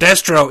Destro, and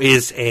Destro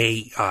is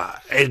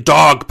a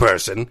dog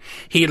person.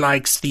 He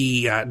likes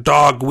the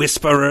Dog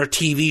Whisperer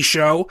TV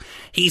show.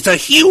 He's a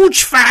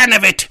huge fan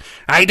of it.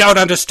 I don't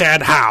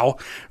understand how,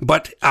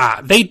 but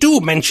they do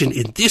mention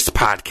in this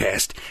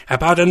podcast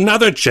about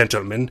another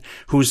gentleman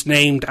who's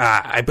named,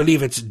 I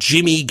believe it's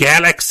Jimmy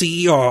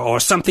Galaxy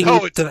or something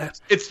to that.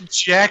 It's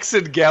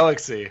Jackson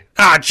Galaxy.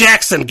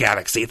 Jackson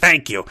Galaxy,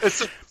 thank you. It's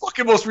the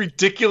fucking most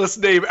ridiculous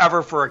name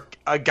ever for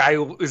a guy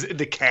who is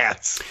into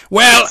cats.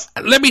 Well,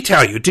 let me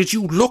tell you, did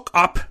you look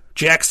up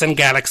Jackson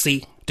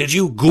Galaxy? Did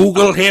you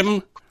Google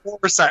him?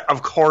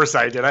 Of course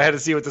I did. I had to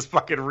see what this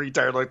fucking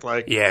retard looked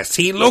like. Yes,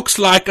 he looks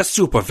like a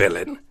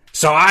supervillain.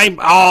 So I'm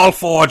all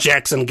for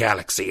Jackson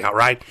Galaxy, all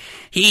right?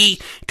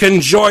 He can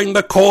join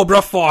the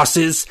Cobra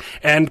forces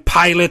and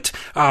pilot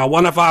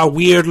one of our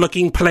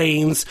weird-looking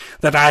planes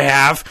that I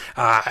have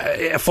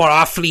for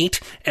our fleet.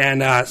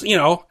 And,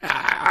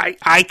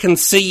 I can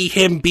see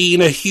him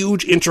being a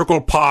huge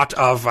integral part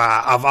of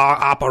our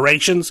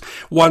operations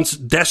once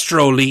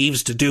Destro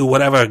leaves to do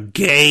whatever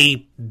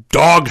gay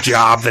dog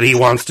job that he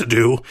wants to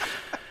do.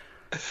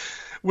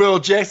 Will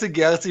Jackson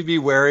Galaxy be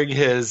wearing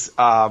his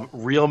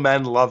Real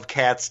Men Love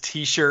Cats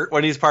t-shirt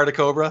when he's part of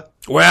Cobra?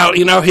 Well,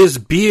 his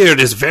beard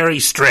is very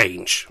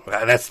strange.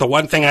 That's the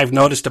one thing I've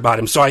noticed about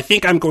him. So I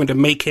think I'm going to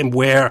make him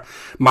wear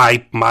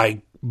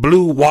my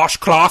blue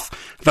washcloth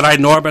that I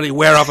normally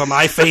wear over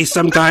my face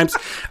sometimes.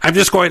 I'm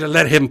just going to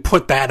let him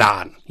put that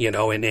on,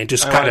 and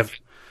just kind of...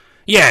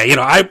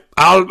 Yeah,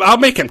 I'll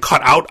make him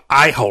cut out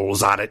eye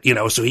holes on it,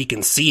 so he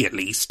can see at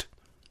least.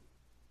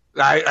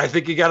 I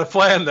think you got a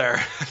plan there.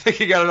 I think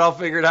you got it all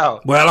figured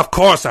out. Well, of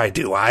course I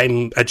do.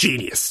 I'm a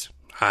genius.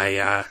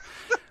 I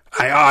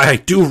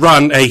do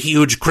run a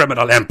huge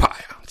criminal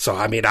empire. So,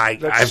 I've been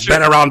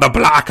around the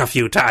block a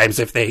few times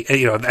if they,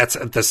 that's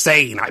the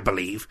saying, I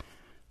believe.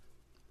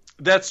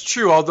 That's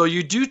true, although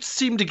you do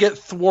seem to get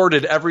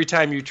thwarted every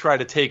time you try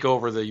to take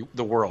over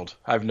the world,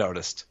 I've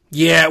noticed.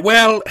 Yeah,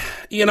 well,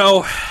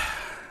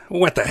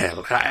 what the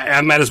hell?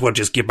 I might as well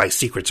just give my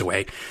secrets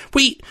away.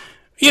 We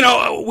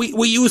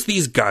use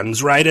these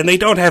guns, right? And they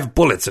don't have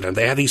bullets in them.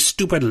 They have these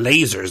stupid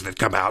lasers that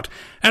come out.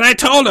 And I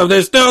told them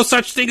there's no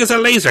such thing as a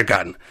laser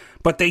gun.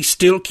 But they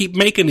still keep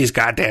making these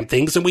goddamn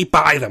things, and we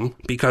buy them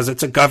because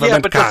it's a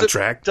government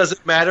contract. Does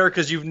it matter?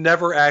 Because you've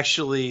never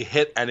actually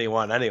hit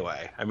anyone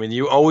anyway. I mean,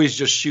 you always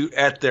just shoot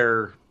at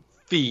their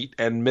feet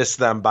and miss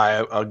them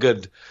by a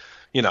good,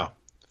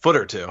 foot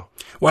or two.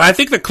 Well, I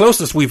think the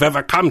closest we've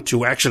ever come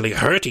to actually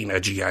hurting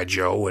a G.I.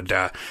 Joe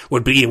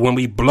would be when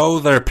we blow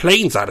their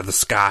planes out of the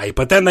sky,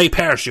 but then they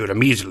parachute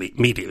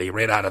immediately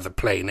right out of the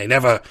plane. They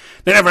never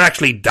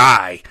actually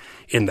die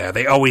in there.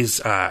 They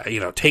always,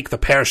 take the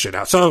parachute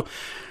out. So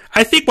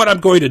I think what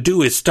I'm going to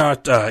do is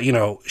start,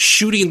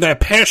 shooting their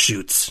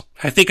parachutes.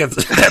 I think that's...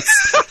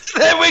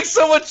 That makes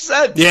so much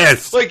sense.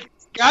 Yes.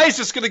 Guy's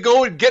just gonna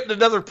go and get in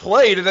another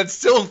plane and then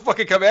still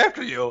fucking come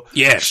after you.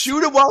 Yes.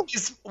 Shoot him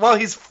while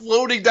he's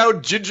floating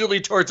down gingerly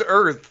towards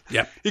Earth.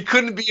 Yep. He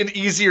couldn't be an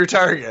easier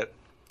target.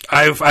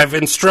 I've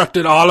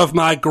instructed all of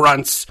my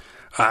grunts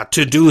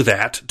to do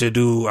that,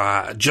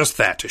 just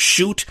that, to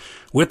shoot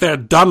with their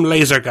dumb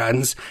laser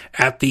guns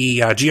at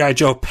the G.I.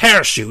 Joe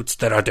parachutes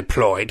that are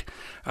deployed.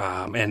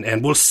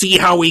 And we'll see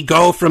how we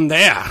go from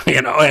there,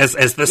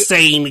 as the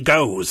saying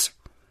goes.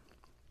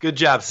 Good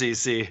job,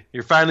 CC.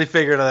 You're finally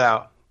figuring it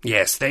out.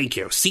 Yes, thank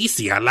you.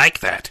 Cece, I like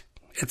that.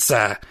 It's,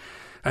 I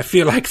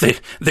feel like the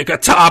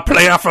guitar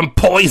player from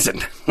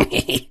Poison.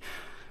 Yeah,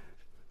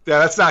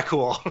 that's not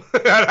cool.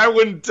 I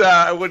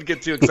wouldn't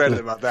get too excited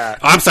about that.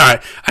 I'm sorry.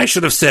 I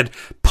should have said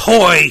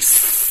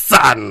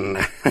Poison.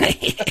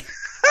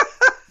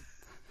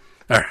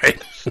 All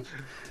right.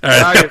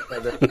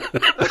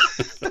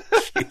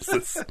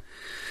 Jesus.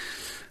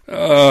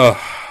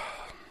 Oh.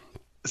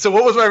 So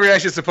what was my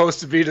reaction supposed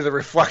to be to the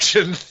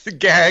reflection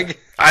gag?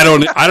 I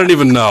don't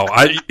even know.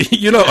 I'm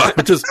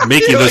just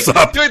making this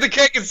up. Doing the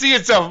cat can see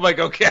itself. I'm like,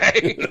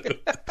 okay.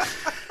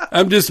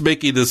 I'm just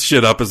making this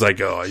shit up as I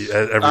go.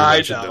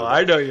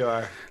 I know you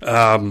are.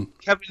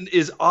 Kevin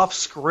is off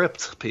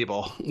script,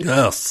 people.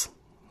 Yes.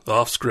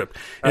 Off script.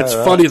 It's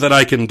funny that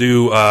I can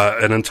do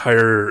an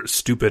entire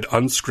stupid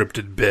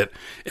unscripted bit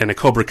in a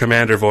Cobra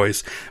Commander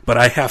voice, but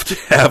I have to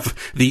have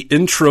the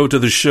intro to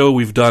the show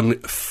we've done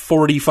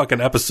 40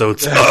 fucking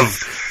episodes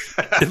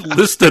of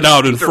listed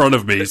out in front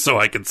of me so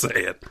I can say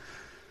it.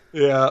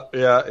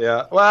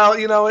 Yeah. Well,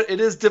 it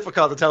is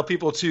difficult to tell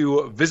people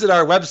to visit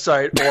our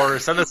website or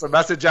send us a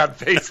message on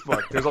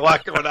Facebook. There's a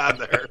lot going on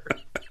there.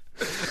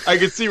 I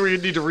can see where you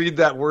need to read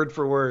that word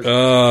for word.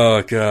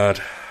 Oh, God.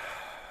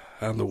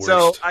 I'm the worst.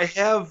 So I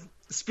have,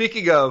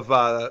 speaking of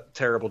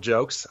terrible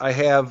jokes, I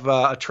have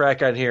a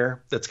track on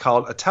here that's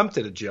called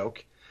Attempted a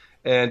Joke.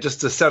 And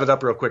just to set it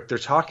up real quick, they're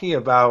talking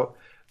about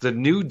the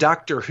new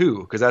Doctor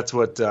Who, because that's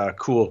what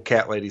cool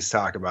cat ladies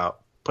talk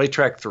about. Play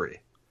track 3.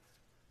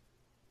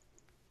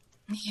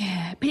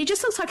 Yeah, but he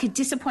just looks like a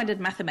disappointed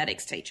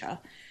mathematics teacher.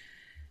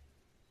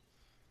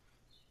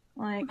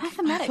 Like,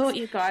 mathematics. I thought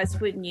you guys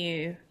would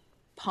knew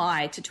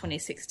pi to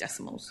 26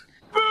 decimals.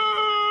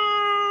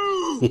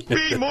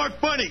 Be more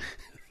funny.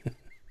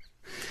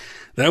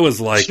 That was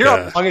like... You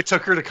know how long it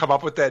took her to come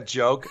up with that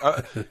joke?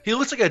 He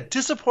looks like a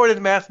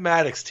disappointed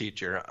mathematics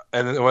teacher.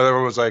 And then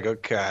everyone was like,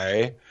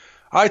 okay.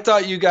 I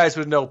thought you guys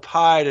would know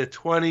pi to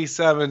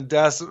 27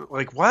 decimals.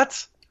 Like,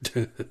 what?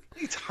 What are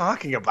you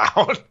talking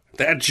about?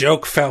 That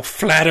joke fell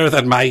flatter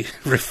than my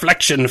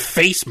reflection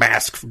face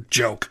mask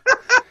joke.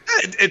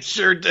 It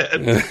sure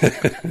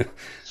did.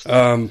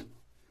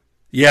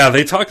 Yeah,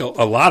 they talk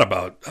a lot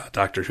about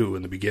Doctor Who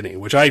in the beginning,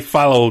 which I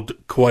followed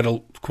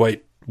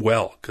quite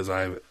well because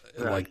I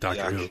like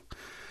Doctor Who.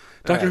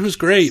 Doctor Who's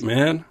great,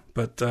 man.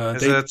 But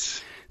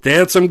they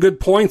had some good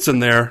points in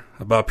there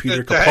about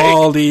Peter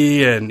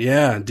Capaldi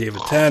and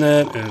David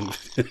Tennant and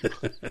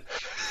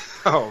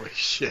holy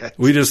shit.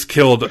 We just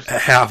killed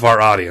half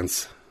our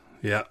audience.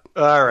 Yeah.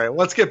 All right,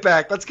 let's get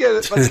back. Let's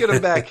get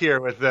them back here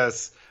with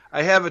this.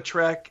 I have a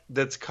track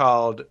that's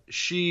called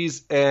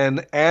She's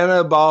an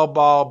Annabelle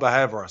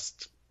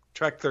Behaviorist.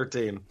 Track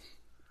 13.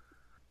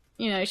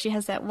 She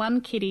has that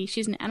one kitty.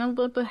 She's an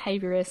animal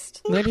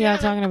behaviorist. What are y'all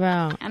talking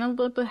about?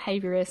 Animal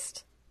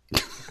behaviorist.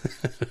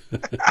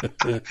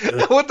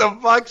 What the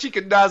fuck? She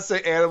could not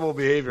say animal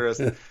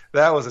behaviorist.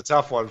 That was a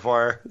tough one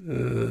for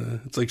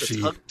her. It's like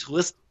tongue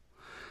twist.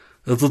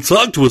 It's a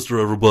tongue twister,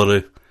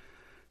 everybody.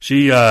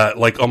 She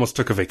almost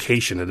took a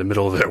vacation in the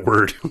middle of that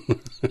word.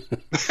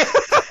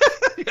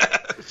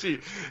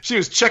 She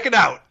was checking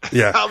out.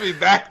 Yeah. I'll be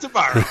back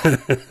tomorrow.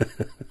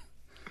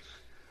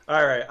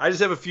 All right. I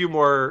just have a few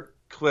more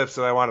clips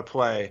that I want to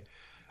play.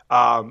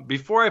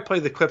 Before I play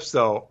the clips,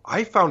 though,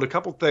 I found a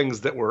couple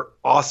things that were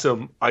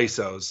awesome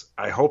ISOs.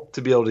 I hope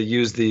to be able to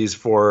use these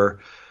for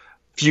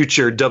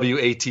future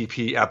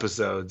WATP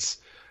episodes.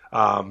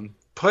 I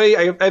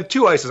have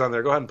 2 ISOs on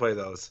there. Go ahead and play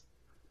those.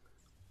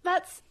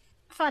 That's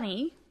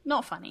funny.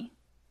 Not funny.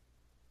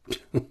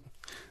 All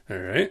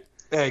right.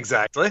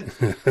 Exactly.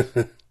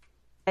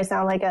 I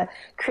sound like a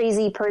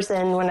crazy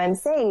person when I'm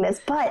saying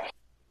this, but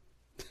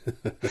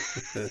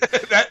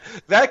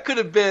that could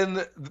have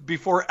been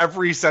before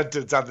every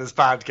sentence on this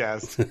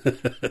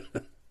podcast.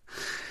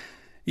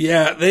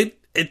 Yeah,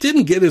 it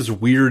didn't get as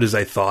weird as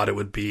I thought it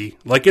would be.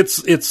 Like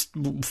it's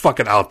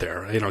fucking out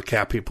there.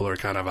 Cat people are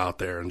kind of out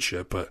there and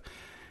shit, but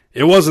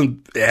it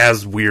wasn't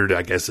as weird,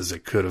 I guess, as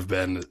it could have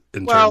been.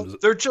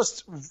 They're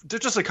just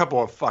a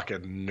couple of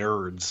fucking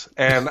nerds,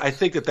 and I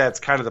think that that's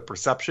kind of the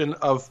perception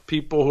of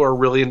people who are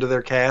really into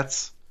their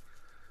cats.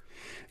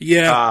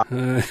 Yeah,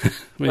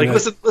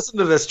 listen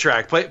to this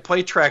track.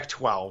 Play track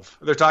 12.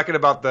 They're talking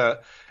about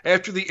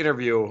after the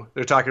interview.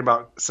 They're talking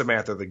about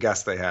Samantha, the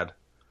guest they had.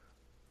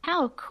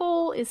 How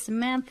cool is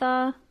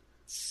Samantha?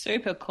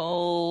 Super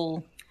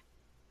cool.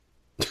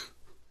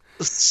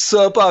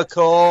 Super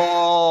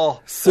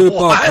cool.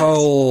 Super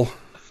cool.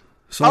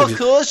 Of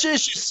course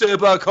she's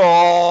super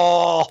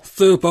cool.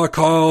 Super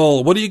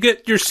cool. What do you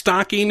get your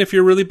stocking if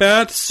you're really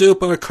bad?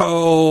 Super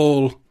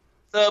cool.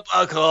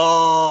 Super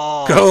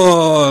cool.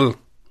 Cool.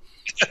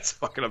 That's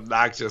fucking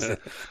obnoxious. All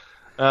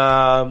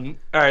right,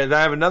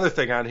 I have another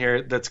thing on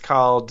here that's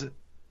called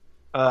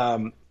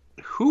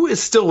who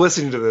is still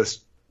listening to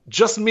this?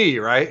 Just me,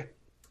 right?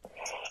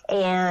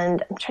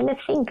 And I'm trying to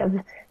think of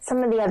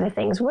some of the other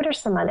things. What are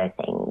some other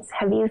things?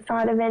 Have you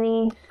thought of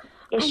any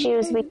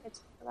issues we could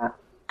talk about?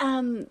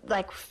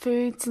 Like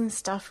foods and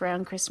stuff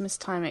around Christmas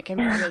time. It can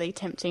be really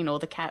tempting, or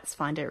the cats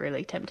find it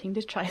really tempting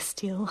to try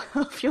steal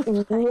off your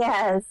plate.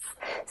 Yes.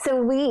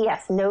 So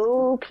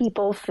no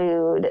people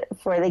food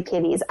for the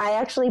kitties. I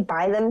actually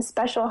buy them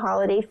special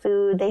holiday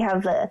food. They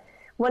have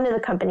one of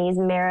the companies,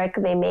 Merrick,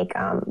 they make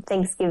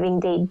Thanksgiving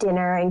Day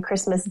dinner and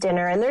Christmas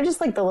dinner, and they're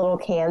just like the little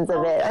cans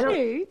of it.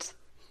 Cute.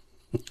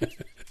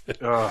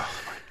 Oh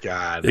my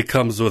God! It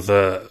comes with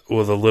a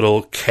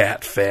little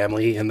cat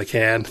family in the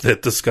can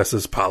that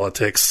discusses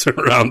politics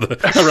around the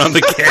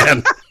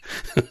can.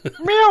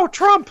 Meow,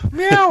 Trump,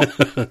 meow.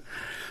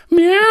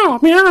 Meow,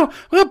 meow.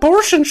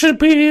 Abortion should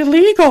be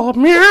illegal.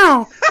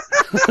 Meow.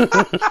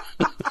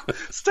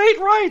 State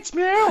rights,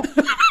 meow.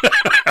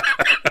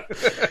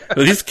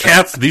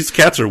 These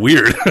cats are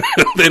weird.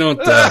 They don't.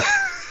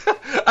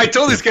 I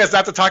told these cats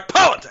not to talk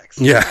politics.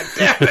 Yeah.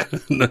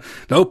 God damn it.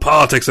 No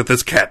politics at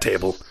this cat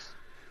table.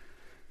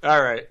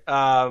 All right.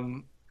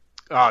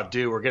 Oh,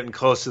 dude, we're getting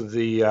close to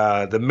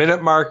the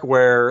minute mark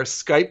where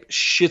Skype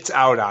shits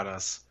out on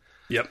us.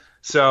 Yep.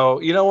 So,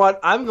 you know what?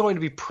 I'm going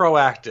to be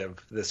proactive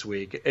this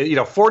week.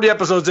 40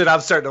 episodes in, I'm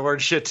starting to learn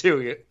shit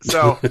too.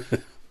 So,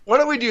 why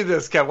don't we do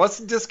this, Kev? Let's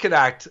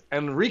disconnect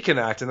and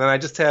reconnect, and then I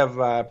just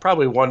have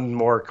probably one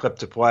more clip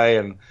to play,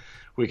 and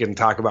we can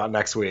talk about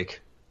next week.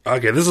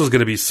 Okay, this is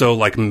going to be so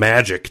like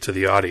magic to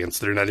the audience.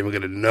 They're not even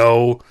going to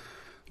know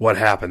what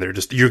happened.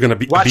 You're going to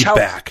be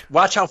back.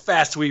 Watch how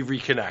fast we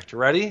reconnect.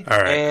 Ready? All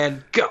right.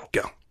 And go.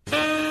 Go.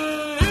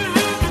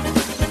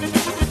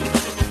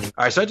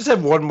 All right, so I just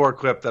have one more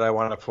clip that I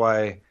want to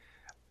play,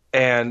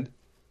 and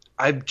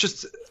I'm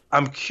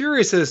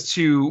curious as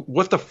to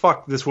what the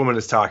fuck this woman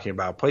is talking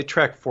about. Play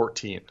track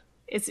 14.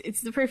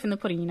 It's the proof in the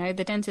pudding,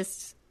 the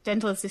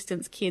dental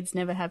assistant's kids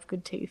never have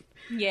good teeth.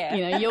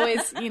 Yeah. You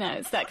always,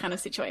 it's that kind of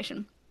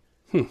situation.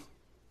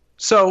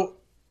 So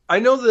I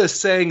know the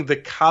saying, the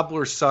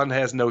cobbler's son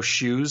has no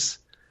shoes,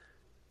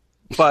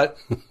 but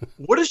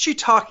what is she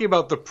talking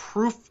about? The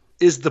proof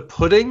is the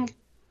pudding?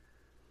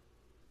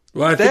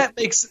 Well, that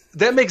makes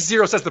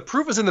zero sense. The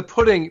proof is in the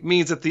pudding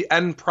means that the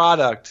end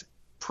product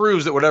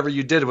proves that whatever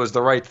you did was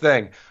the right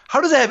thing.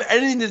 How does that have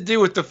anything to do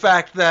with the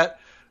fact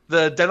that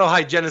the dental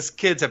hygienist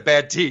kids have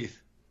bad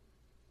teeth?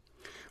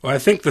 Well, I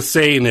think the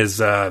saying is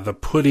the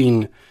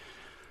pudding's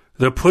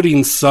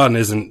son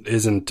isn't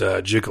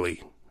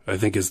jiggly. I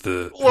think is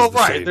the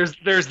right. Saying.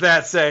 There's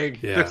that saying.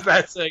 Yeah. There's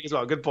that saying as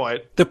well. Good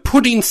point. The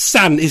pudding's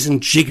son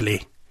isn't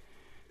jiggly.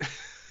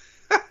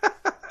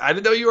 I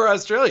didn't know you were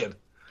Australian.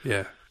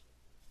 Yeah.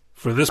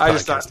 For this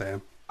podcast, I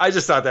am. I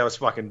just thought that was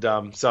fucking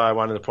dumb, so I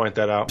wanted to point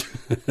that out.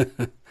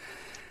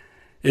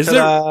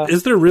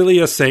 Is there really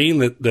a saying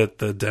that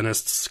the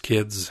dentist's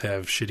kids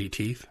have shitty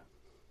teeth?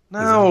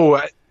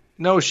 No,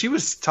 she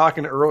was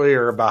talking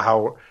earlier about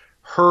how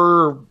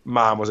her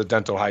mom was a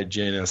dental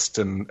hygienist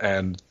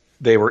and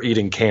they were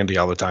eating candy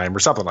all the time or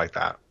something like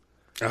that.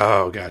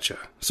 Oh, gotcha.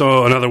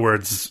 So, in other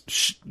words,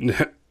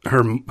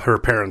 her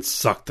parents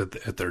sucked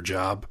at their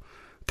job.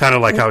 Kind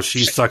of like how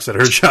she sucks at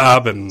her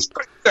job. And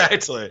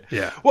exactly.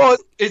 Yeah. Well,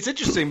 it's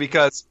interesting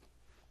because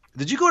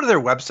did you go to their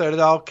website at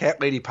all?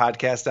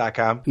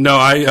 CatLadyPodcast.com? No,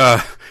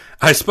 I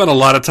spent a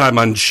lot of time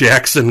on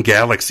Jackson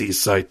Galaxy's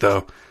site,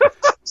 though.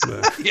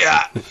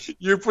 Yeah,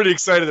 you're pretty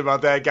excited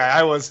about that guy.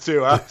 I was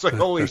too. I was like,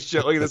 holy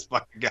shit, look at this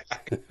fucking guy.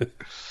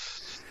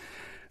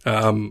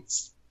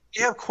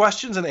 They have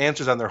questions and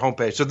answers on their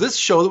homepage. So this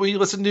show that we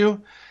listened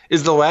to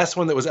is the last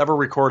one that was ever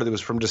recorded. It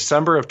was from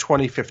December of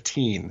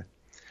 2015.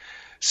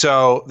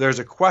 So there's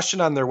a question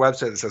on their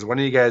website that says, when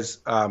are you guys,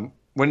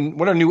 when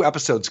are new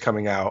episodes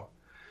coming out?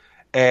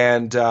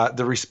 And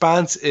the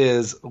response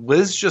is,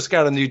 Liz just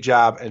got a new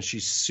job and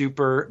she's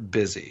super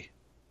busy.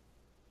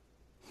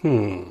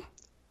 Did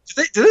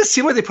it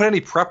seem like they put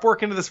any prep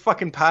work into this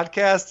fucking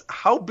podcast?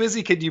 How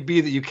busy can you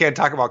be that you can't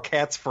talk about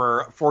cats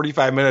for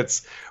 45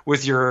 minutes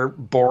with your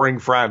boring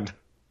friend?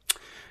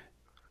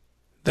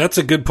 That's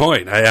a good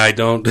point. I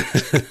don't...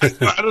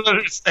 I don't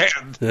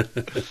understand.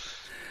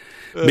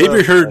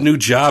 Maybe her new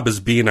job is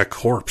being a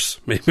corpse.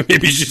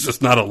 Maybe she's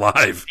just not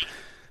alive.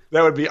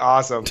 That would be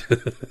awesome.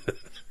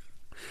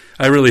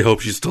 I really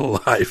hope she's still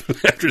alive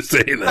after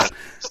saying that.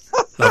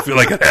 I feel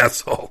like an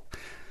asshole.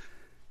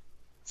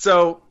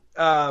 So,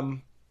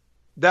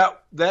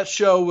 that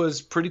show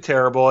was pretty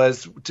terrible,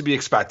 as to be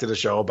expected, a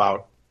show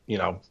about,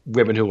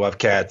 women who love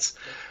cats.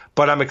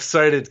 But I'm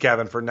excited,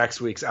 Kevin, for next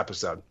week's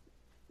episode.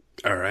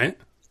 All right.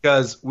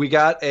 Because we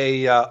got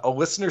a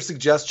listener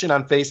suggestion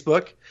on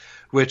Facebook,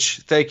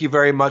 which thank you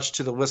very much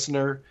to the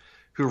listener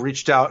who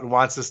reached out and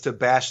wants us to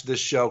bash this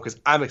show, because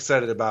I'm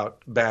excited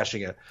about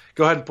bashing it.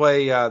 Go ahead and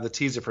play the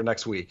teaser for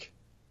next week.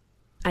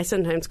 I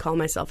sometimes call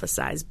myself a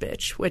size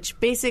bitch, which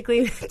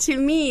basically to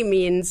me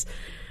means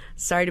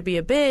sorry to be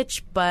a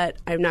bitch, but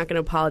I'm not going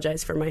to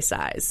apologize for my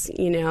size,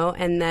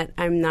 and that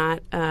I'm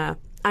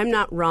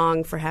not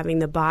wrong for having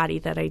the body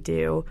that I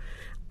do.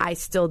 I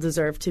still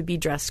deserve to be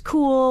dressed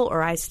cool,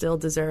 or I still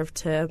deserve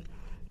to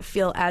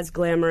feel as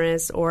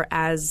glamorous or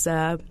as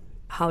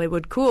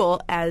Hollywood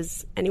cool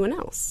as anyone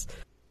else.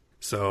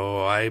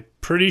 So I'm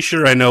pretty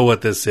sure I know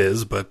what this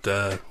is, but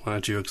why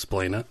don't you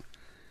explain it?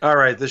 All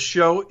right. The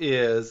show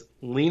is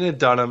Lena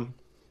Dunham,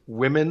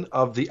 Women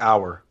of the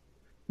Hour.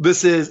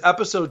 This is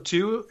episode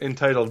 2,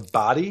 entitled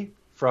Body,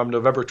 from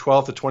November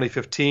 12th of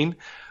 2015.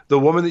 The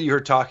woman that you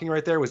heard talking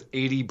right there was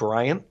Aidy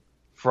Bryant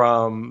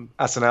from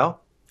SNL.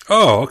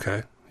 Oh,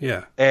 okay.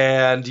 Yeah.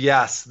 And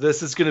yes,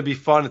 this is going to be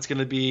fun. It's going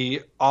to be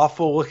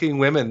awful-looking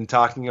women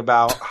talking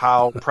about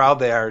how proud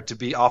they are to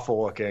be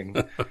awful-looking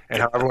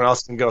and how everyone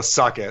else can go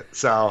suck it.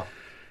 So,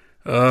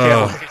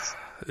 can't wait.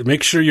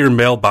 Make sure your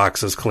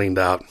mailbox is cleaned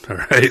out, all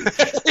right?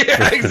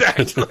 Yeah,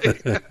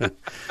 exactly.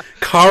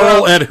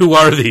 Carl at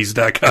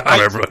whoarethese.com,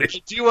 everybody.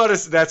 I do want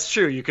to. That's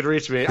true. You can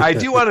reach me. I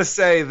do want to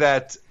say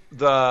that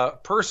the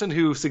person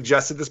who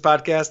suggested this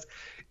podcast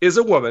is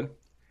a woman,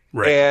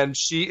 right? And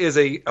she is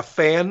a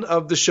fan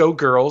of the show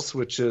Girls,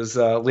 which is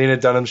Lena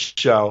Dunham's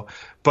show.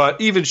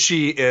 But even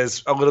she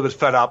is a little bit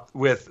fed up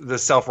with the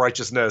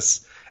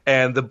self-righteousness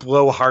and the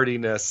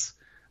blowhardiness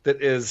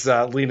that is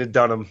Lena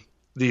Dunham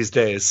these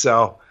days.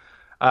 So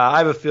I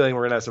have a feeling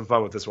we're going to have some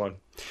fun with this one.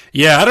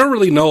 Yeah, I don't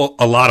really know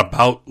a lot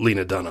about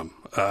Lena Dunham.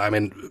 I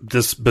mean,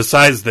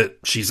 besides that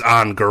she's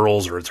on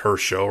Girls or it's her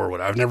show or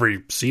what. I've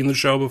never seen the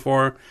show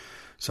before,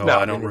 so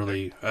I don't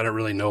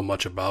really know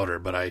much about her.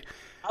 But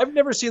I've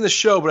never seen the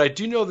show, but I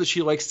do know that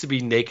she likes to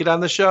be naked on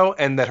the show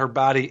and that her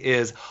body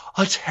is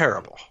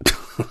terrible.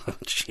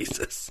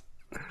 Jesus.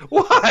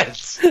 What?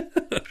 Is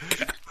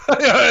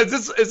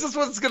this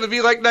what it's going to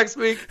be like next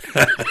week?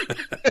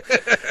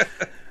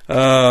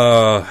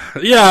 Yeah,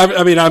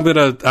 I mean, I'm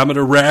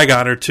gonna rag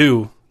on her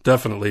too,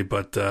 definitely,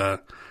 but I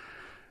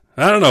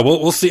don't know.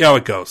 We'll see how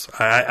it goes.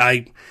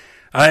 I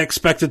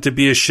expect it to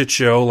be a shit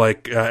show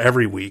like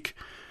every week.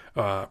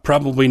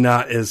 Probably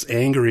not as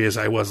angry as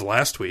I was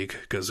last week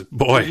because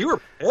boy, you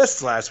were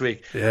pissed last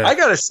week. Yeah. I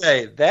gotta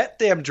say that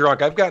damn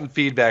drunk. I've gotten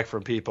feedback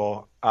from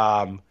people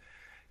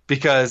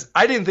because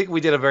I didn't think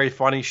we did a very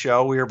funny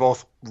show. We were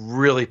both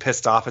really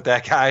pissed off at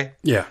that guy.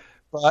 Yeah.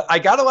 But I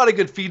got a lot of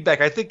good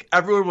feedback. I think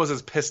everyone was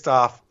as pissed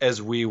off as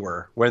we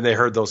were when they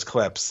heard those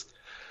clips.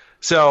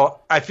 So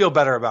I feel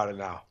better about it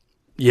now.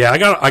 Yeah,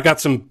 I got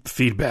some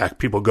feedback.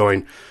 People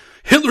going,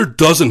 Hitler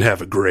doesn't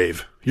have a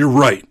grave. You're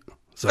right.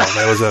 So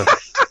that was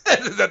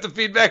Is that the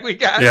feedback we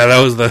got? Yeah,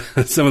 that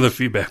was some of the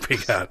feedback we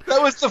got.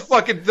 That was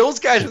those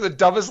guys are the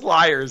dumbest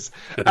liars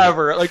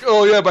ever. Like,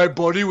 oh yeah, my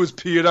buddy was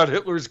peeing on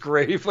Hitler's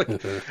grave.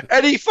 Like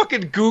any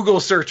fucking Google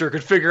searcher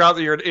could figure out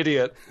that you're an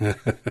idiot.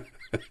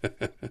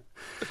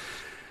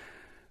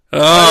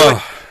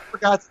 Oh, you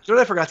know what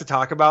I forgot to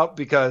talk about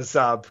because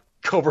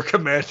Cobra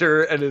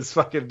Commander and his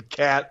fucking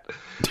cat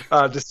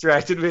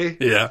distracted me?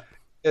 Yeah.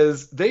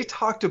 Is they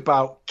talked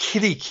about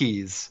kitty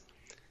keys.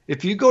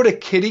 If you go to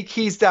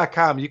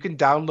kittykeys.com, you can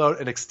download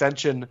an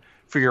extension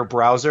for your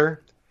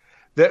browser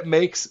that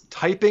makes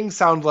typing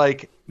sound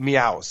like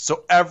meows.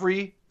 So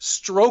every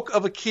stroke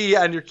of a key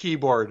on your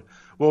keyboard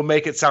will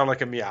make it sound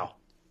like a meow.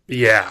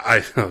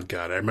 Yeah, oh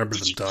god, I remember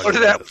them talking Go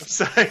to about that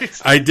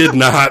website. I did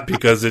not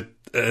because it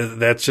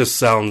that just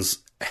sounds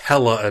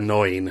hella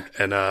annoying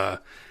and I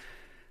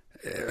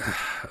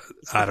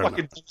don't know.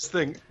 Dumbest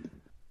thing.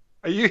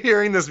 Are you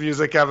hearing this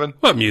music, Kevin?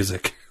 What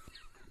music?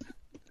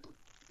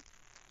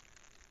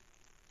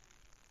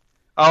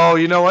 Oh,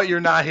 you know what? You're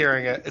not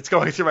hearing it. It's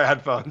going through my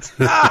headphones.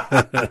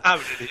 I'm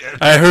an idiot.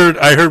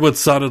 I heard what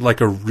sounded like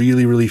a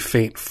really, really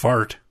faint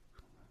fart.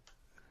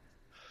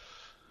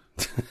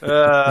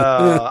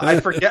 I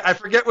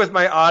forget with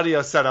my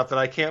audio setup that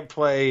I can't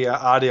play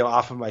audio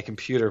off of my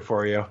computer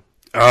for you.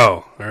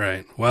 Oh, all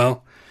right.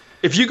 Well,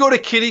 if you go to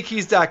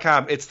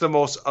kittykeys.com, it's the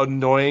most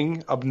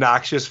annoying,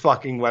 obnoxious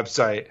fucking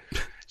website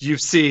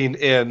you've seen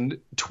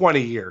in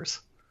 20 years.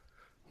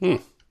 All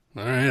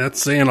right, that's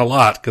saying a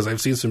lot because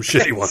I've seen some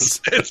shitty ones.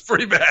 It's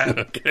pretty bad.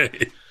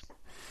 Okay.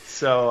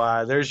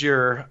 So there's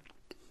your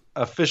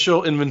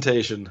official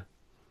invitation.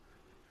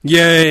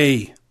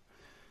 Yay.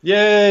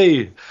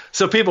 Yay!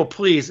 So people,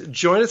 please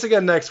join us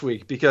again next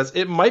week because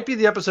it might be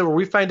the episode where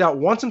we find out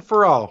once and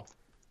for all,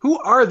 who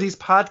are these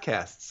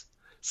podcasts?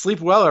 Sleep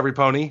well, every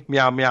pony.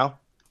 Meow, meow.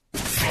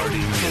 Farting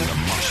in the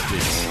mosh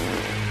pits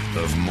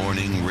of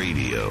morning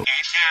radio. And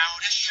now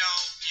the show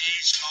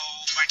is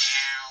over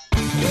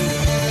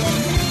now.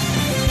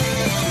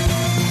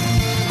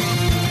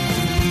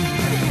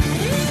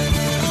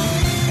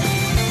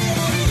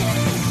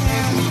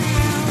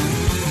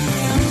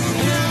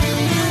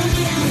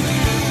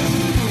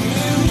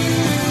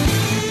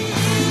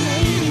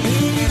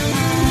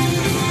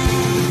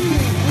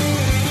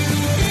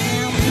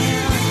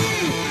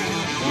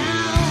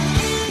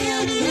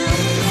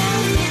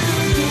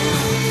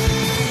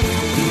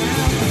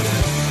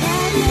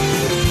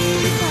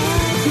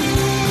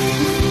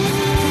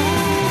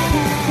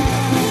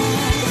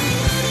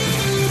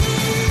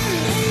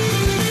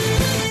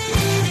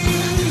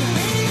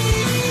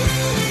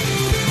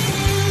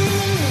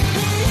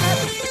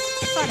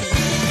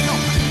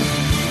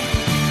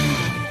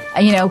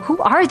 You know, who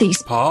are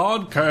these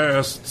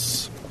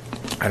podcasts?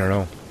 I don't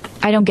know.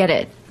 I don't get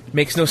it.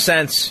 Makes no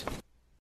sense.